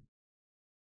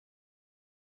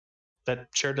 That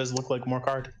sure does look like more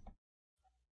card.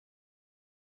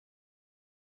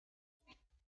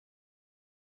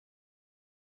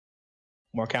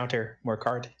 More counter, more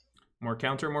card. More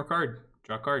counter, more card.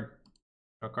 Draw card.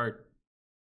 Draw card.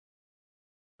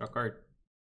 Draw card.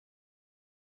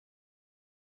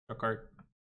 Draw card.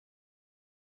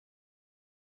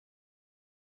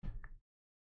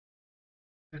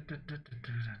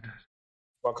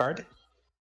 More card?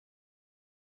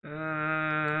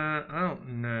 I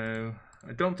don't know.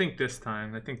 I don't think this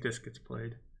time. I think this gets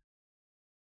played.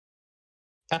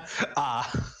 Ah.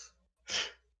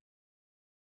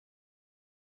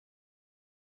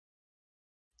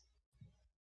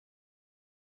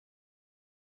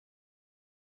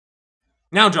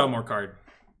 Now draw more card.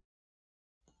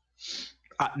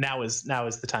 Now is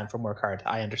the time for more card.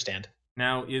 I understand.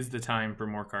 Now is the time for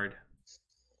more card.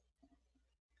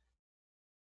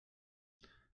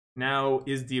 Now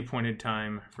is the appointed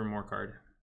time for more card.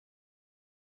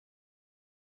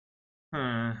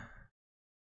 I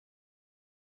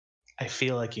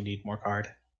feel like you need more card.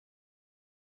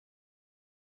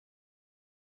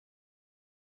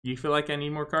 You feel like I need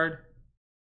more card?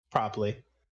 Probably.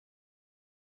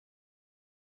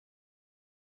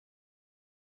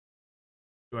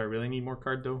 Do I really need more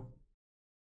card though?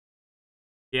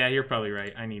 Yeah, you're probably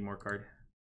right. I need more card.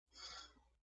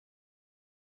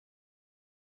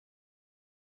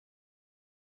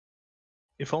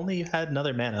 If only you had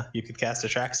another mana, you could cast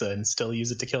Atraxa and still use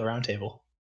it to kill a round table.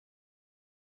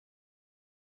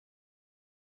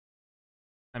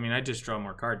 I mean, I just draw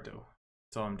more card though.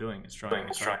 That's all I'm doing is drawing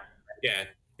more card. Yeah,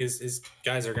 his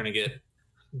guys are gonna get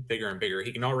bigger and bigger.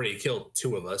 He can already kill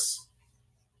 2 of us.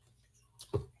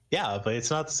 Yeah, but it's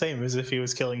not the same as if he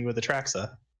was killing you with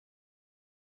Atraxa.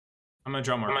 I'm gonna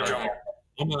draw more card.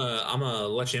 I'm gonna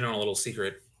let you in on a little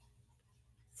secret.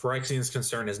 Phyrexian's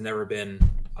concern has never been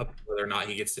up whether or not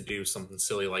he gets to do something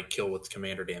silly like kill with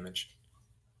commander damage.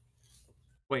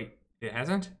 Wait, it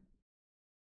hasn't?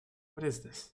 What is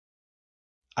this?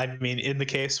 I mean, in the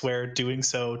case where doing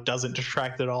so doesn't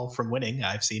detract at all from winning,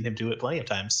 I've seen him do it plenty of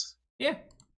times. Yeah.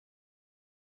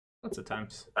 Lots of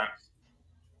times.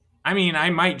 I mean, I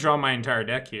might draw my entire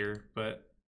deck here, but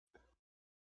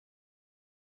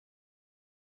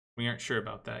we aren't sure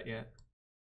about that yet.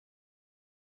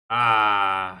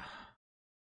 Ah,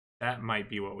 that might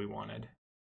be what we wanted.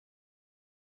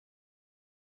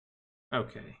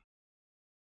 Okay.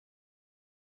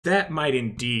 That might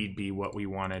indeed be what we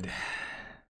wanted.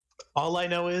 All I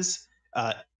know is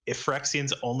if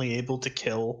Phyrexian's only able to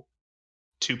kill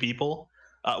 2 people,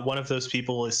 one of those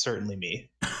people is certainly me.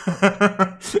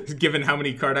 Given how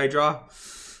many card I draw?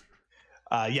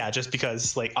 Yeah, just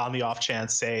because, like, on the off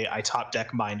chance, say, I top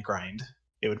deck Mind Grind,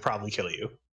 it would probably kill you.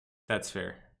 That's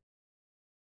fair.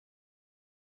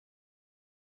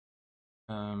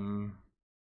 Hey,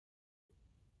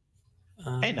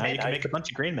 now you can make a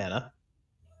bunch of green mana.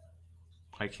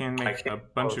 I can make a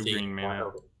bunch of green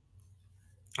mana.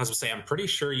 I was gonna say, I'm pretty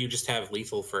sure you just have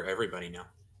lethal for everybody now.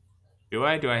 Do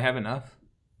I? Do I have enough?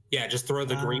 Yeah, just throw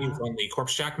the greens on the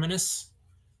Corpse Jack Menace.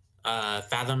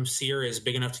 Fathom Seer is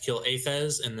big enough to kill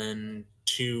Aethez, and then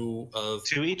 2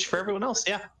 each for everyone else,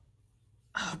 yeah.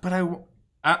 But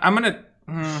I'm gonna...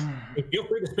 Feel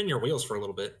free to spin your wheels for a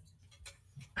little bit.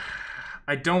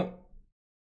 I don't...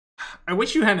 I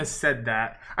wish you hadn't said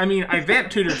that. I mean, I vamp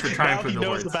tutored for Triumph of the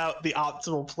Hordes. Now he knows about the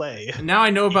optimal play. Now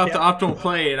I know about the optimal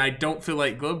play, and I don't feel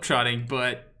like globetrotting,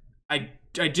 but I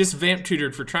just vamp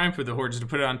tutored for Triumph of the Hordes to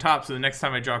put it on top, so the next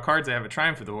time I draw cards, I have a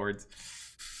Triumph of the Hordes.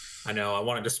 I know, I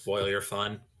wanted to spoil your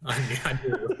fun. I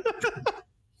do.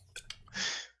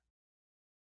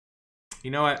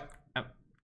 You know what?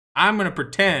 I'm going to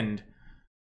pretend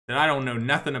that I don't know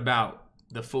nothing about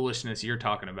the foolishness you're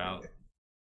talking about.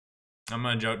 I'm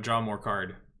going to draw more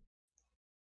card.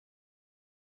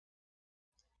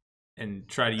 And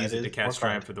try to use it to cast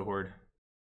Triumph of the Horde.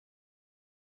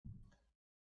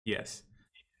 Yes.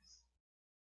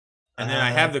 And then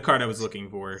I have the card I was looking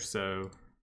for, so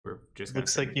we're just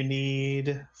looks like you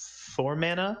need 4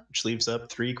 mana, which leaves up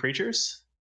 3 creatures.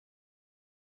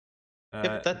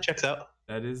 Yep, that checks out.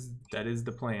 That is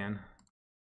the plan.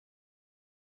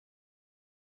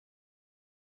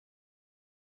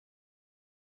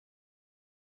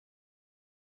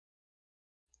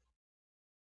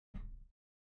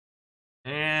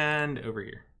 And over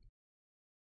here.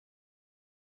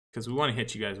 Because we want to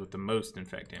hit you guys with the most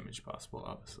infect damage possible,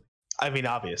 obviously. I mean,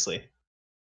 obviously.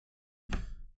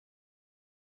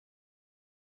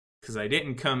 because I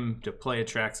didn't come to play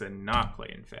Atraxa and not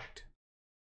play Infect.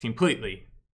 Completely.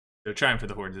 So trying for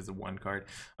the Hordes is a 1 card.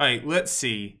 All right, let's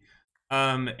see.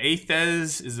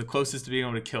 Aethez is the closest to being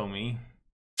able to kill me.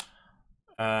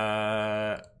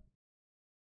 Dez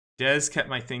kept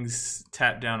my things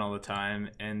tapped down all the time,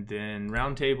 and then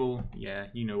Round Table, yeah,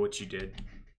 you know what you did.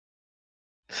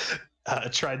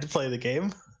 Tried to play the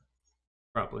game.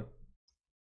 Probably.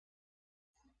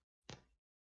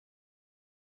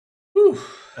 Whew.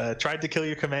 Tried to kill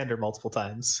your commander multiple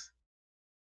times.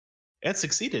 And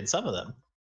succeeded, some of them.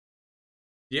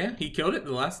 Yeah, he killed it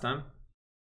the last time.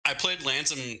 I played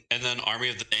Lands and then Army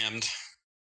of the Damned.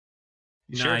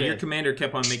 Nah, your commander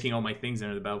kept on making all my things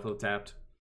enter the battlefield tapped.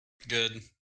 Good.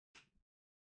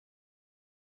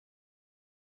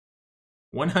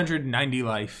 190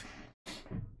 life.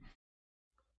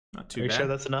 Not too Are you bad. sure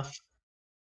that's enough?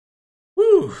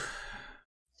 Woo!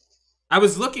 I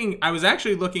was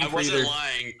actually looking I for wasn't either...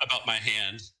 lying about my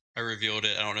hand. I revealed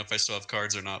it. I don't know if I still have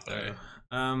cards or not, but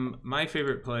my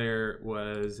favorite player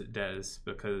was Dez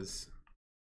because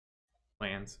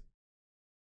lands.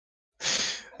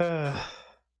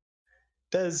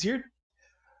 Dez, you're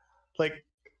like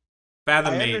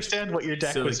Fathom I Mage. understand what your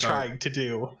deck Silly was card. trying to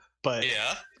do, but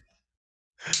yeah.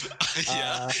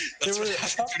 Yeah. That's what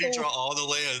happens when you draw all the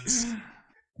lands.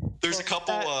 There's a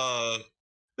couple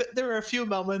there were a few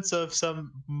moments of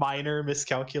some minor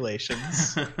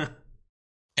miscalculations.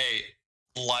 Hey,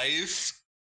 life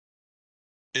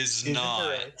is Isn't not a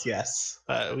race? Yes,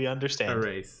 we understand. A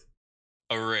race.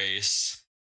 a race.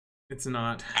 It's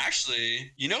not.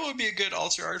 Actually, you know what would be a good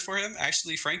altar art for him?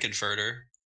 Actually, Frankenfurter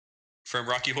from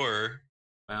Rocky Horror.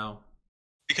 Wow.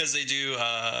 Because they do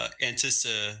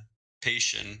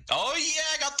anticipation. Oh yeah,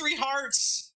 I got 3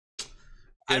 hearts.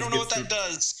 I don't know what that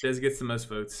does. Dez gets the most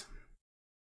votes.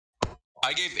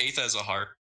 I gave Aethez a heart.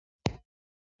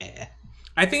 Yeah.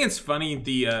 I think it's funny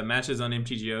the matches on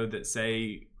MTGO that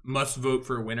say must vote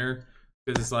for a winner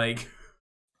because it's like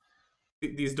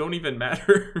these don't even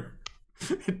matter.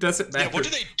 It doesn't matter. Yeah, what do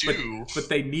they do? But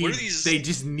they need. What are these... They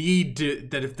just need to.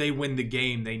 That if they win the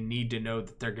game, they need to know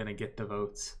that they're gonna get the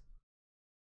votes.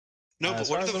 No, but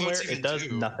what do the votes even do? It does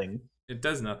do? nothing. It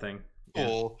does nothing.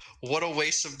 Cool. What a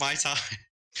waste of my time.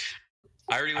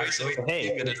 I already wasted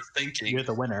 15 minutes thinking. You're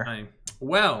the winner. Fine.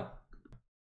 Well,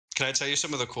 can I tell you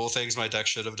some of the cool things my deck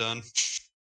should have done?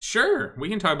 Sure. We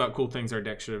can talk about cool things our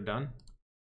deck should have done.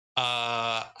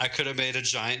 I could have made a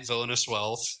giant villainous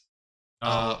wealth.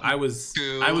 I was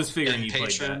figuring you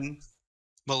played that.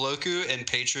 Maloku and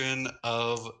patron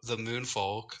of the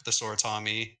Moonfolk, the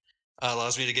Soratami,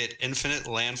 allows me to get infinite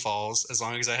landfalls as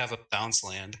long as I have a bounce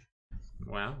land.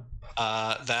 Wow.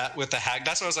 That with the Hag,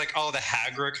 that's why I was like, oh, the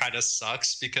Hagra kind of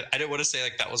sucks because I didn't want to say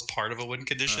like that was part of a win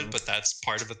condition, but that's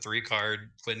part of a 3-card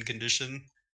win condition.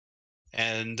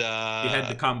 And you had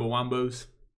the combo wombos.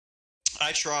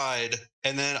 I tried,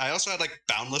 and then I also had like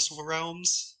Boundless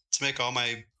Realms to make all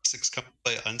my 6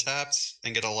 play untapped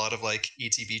and get a lot of like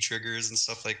ETB triggers and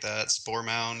stuff like that. Spore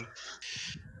Mound.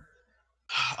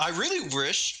 I really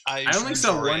wish I only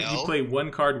saw one. You play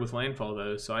 1 card with landfall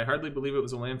though, so I hardly believe it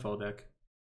was a landfall deck.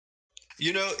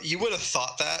 You know, you would have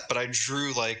thought that, but I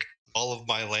drew like all of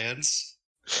my lands,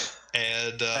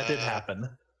 and that did happen.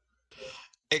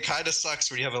 It kind of sucks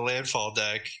when you have a landfall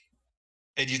deck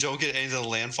and you don't get any of the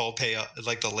landfall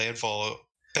landfall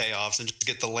payoffs, and just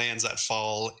get the lands that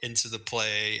fall into the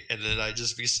play, and then I'd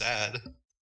just be sad.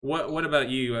 What about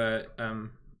you,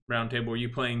 Roundtable? Were you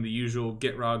playing the usual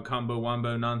get rog combo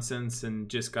wombo nonsense and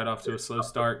just got off to a slow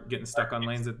start, getting stuck on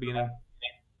lanes at the beginning?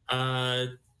 I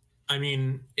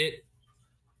mean, it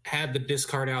had the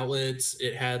discard outlets,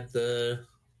 it had the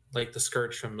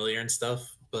Scourge Familiar and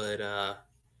stuff, but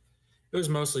it was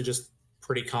mostly just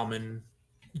pretty common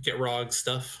get rog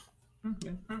stuff.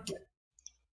 Okay.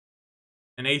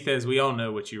 And Aethez, we all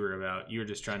know what you were about. You were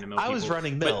just trying to mill people. I was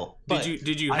running mill. But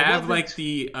did you have like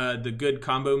the good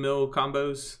combo mill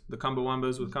combos, the combo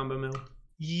wombos with combo mill?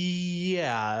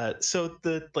 Yeah. So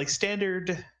the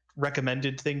standard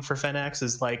recommended thing for Fenax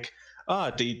is like,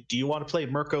 do you want to play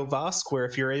Mirko Vosk, where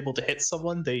if you're able to hit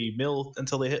someone, they mill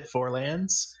until they hit 4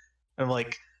 lands? And I'm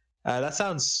like, that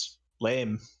sounds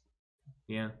lame.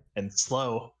 Yeah. And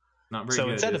slow. Not very good. So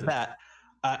instead of that,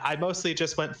 I mostly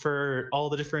just went for all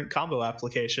the different combo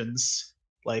applications.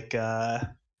 Like,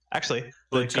 actually,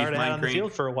 the card I had on the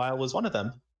field for a while was one of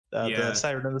them. The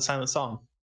Siren of the Silent Song.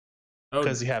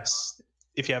 Because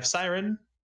if you have Siren,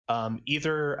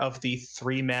 either of the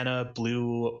 3 mana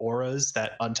blue auras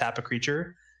that untap a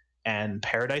creature, and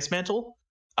Paradise Mantle,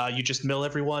 you just mill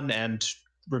everyone and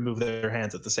remove their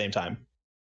hands at the same time.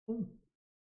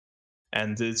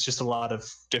 And it's just a lot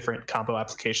of different combo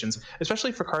applications,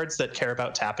 especially for cards that care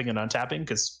about tapping and untapping,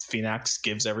 because Phoenix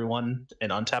gives everyone an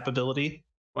untap ability.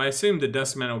 Well, I assume the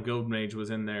Dust Mantle Guild Mage was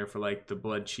in there for like the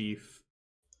Blood Chief,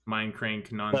 Mind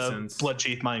Crank nonsense. Blood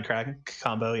Chief, Mind Crank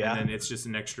combo, yeah. And then it's just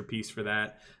an extra piece for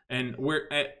that. And we're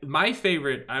at my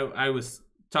favorite. I was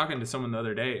talking to someone the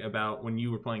other day about when you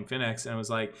were playing Phoenix, and I was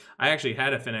like, I actually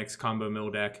had a Phoenix combo mill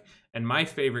deck, and my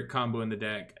favorite combo in the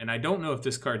deck, and I don't know if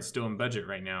this card's still in budget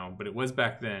right now, but it was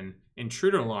back then,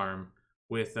 Intruder Alarm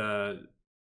with the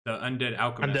Undead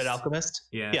Alchemist. Undead Alchemist?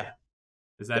 Yeah.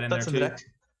 Is that in there too? The deck.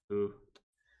 Ooh.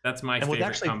 That's my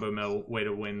favorite combo mill way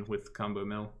to win with combo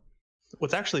mill.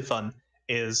 What's actually fun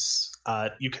is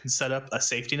you can set up a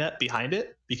safety net behind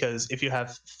it, because if you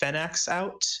have Phoenix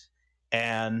out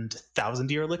and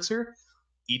 1000 Year Elixir,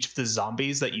 each of the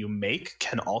zombies that you make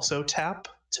can also tap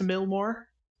to mill more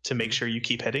to make sure you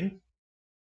keep hitting.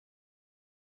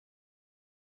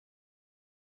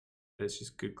 It's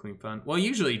just good, clean fun. Well,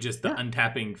 usually just the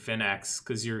untapping Phoenix,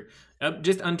 because you're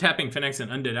just untapping Phoenix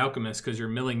and Undead Alchemist because you're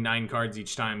milling 9 cards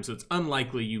each time, so it's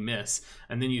unlikely you miss.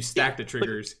 And then you stack the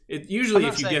triggers. Usually,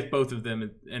 if you get both of them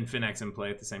and Phoenix in play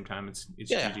at the same time, it's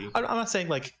GG. I'm not saying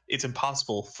like it's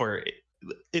impossible for it.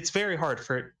 It's very hard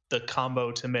for the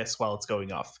combo to miss while it's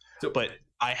going off. But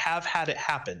I have had it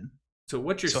happen. So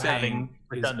what you're saying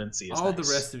redundancy is all the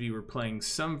rest of you were playing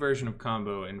some version of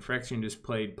combo, and Phyrexian just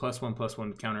played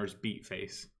 +1/+1 counters beat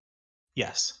face.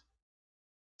 Yes.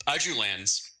 I drew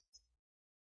lands.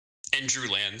 And drew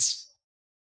lands.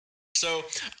 So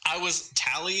I was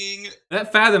tallying.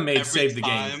 That Fathom Mage saved the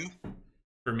game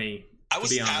for me. I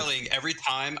was tallying every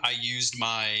time I used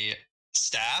my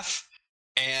staff,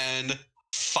 and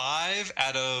 5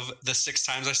 out of the 6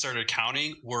 times I started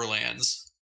counting were lands.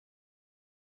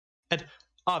 And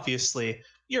obviously,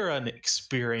 you're an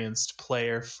experienced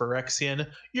player,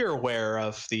 Phyrexian. You're aware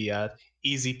of the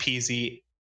easy peasy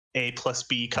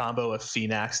A+B combo of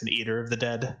Phoenix and Eater of the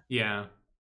Dead. Yeah.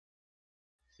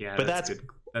 Yeah, but that's good.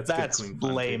 That's good,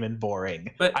 lame and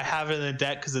boring. But I have it in the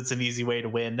deck because it's an easy way to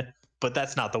win, but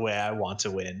that's not the way I want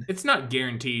to win. It's not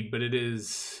guaranteed, but it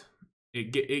is.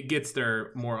 It gets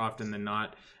there more often than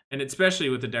not. And especially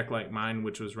with a deck like mine,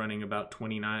 which was running about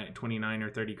 29 or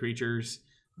 30 creatures,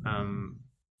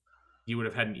 you would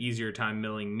have had an easier time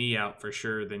milling me out for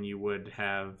sure than you would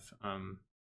have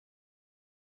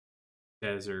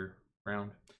Dez or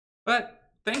Brown. But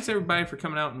thanks everybody for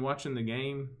coming out and watching the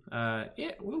game.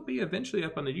 It will be eventually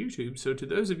up on the YouTube. So to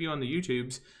those of you on the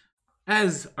YouTubes,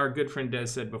 as our good friend Dez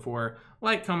said before,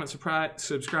 like, comment,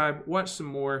 subscribe, watch some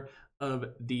more of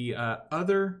the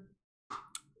other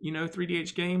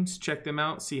 3DH games. Check them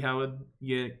out, see how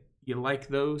you like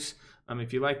those.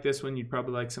 If you like this one, you'd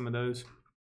probably like some of those.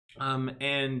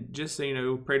 And just so you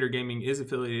know, Praetor Gaming is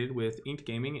affiliated with Inked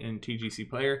Gaming and TGC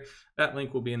Player. That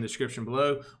link will be in the description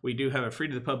below. We do have a free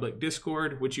to the public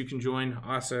Discord, which you can join,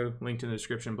 also linked in the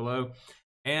description below.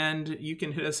 And you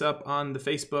can hit us up on the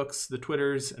Facebooks, the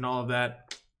Twitters, and all of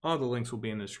that. All the links will be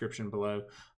in the description below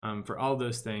for all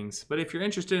those things. But if you're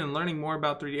interested in learning more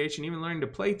about 3DH and even learning to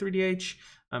play 3DH,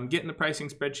 getting the pricing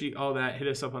spreadsheet, all that, hit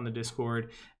us up on the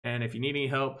Discord. And if you need any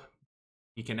help,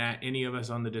 you can add any of us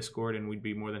on the Discord, and we'd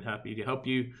be more than happy to help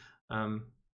you.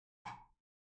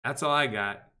 That's all I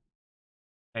got.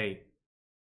 Hey,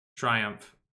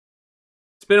 Triumph.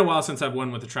 It's been a while since I've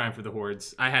won with the Triumph of the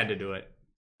Hordes. I had to do it.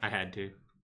 I had to.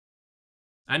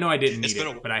 I know I didn't need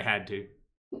it, but I had to.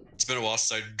 It's been a while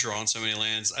since I've drawn so many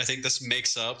lands. I think this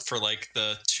makes up for like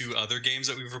the 2 other games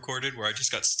that we've recorded where I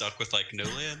just got stuck with like no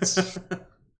lands.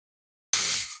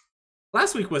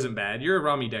 Last week wasn't bad. Your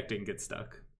Arami deck didn't get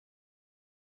stuck.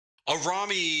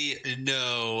 Arami,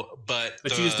 no, but you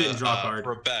just didn't draw a card.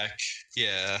 Rebecca,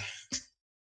 yeah.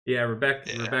 Yeah,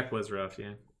 Rebecca was rough,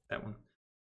 yeah, that one.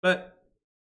 But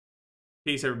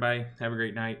peace, everybody. Have a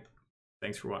great night.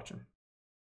 Thanks for watching.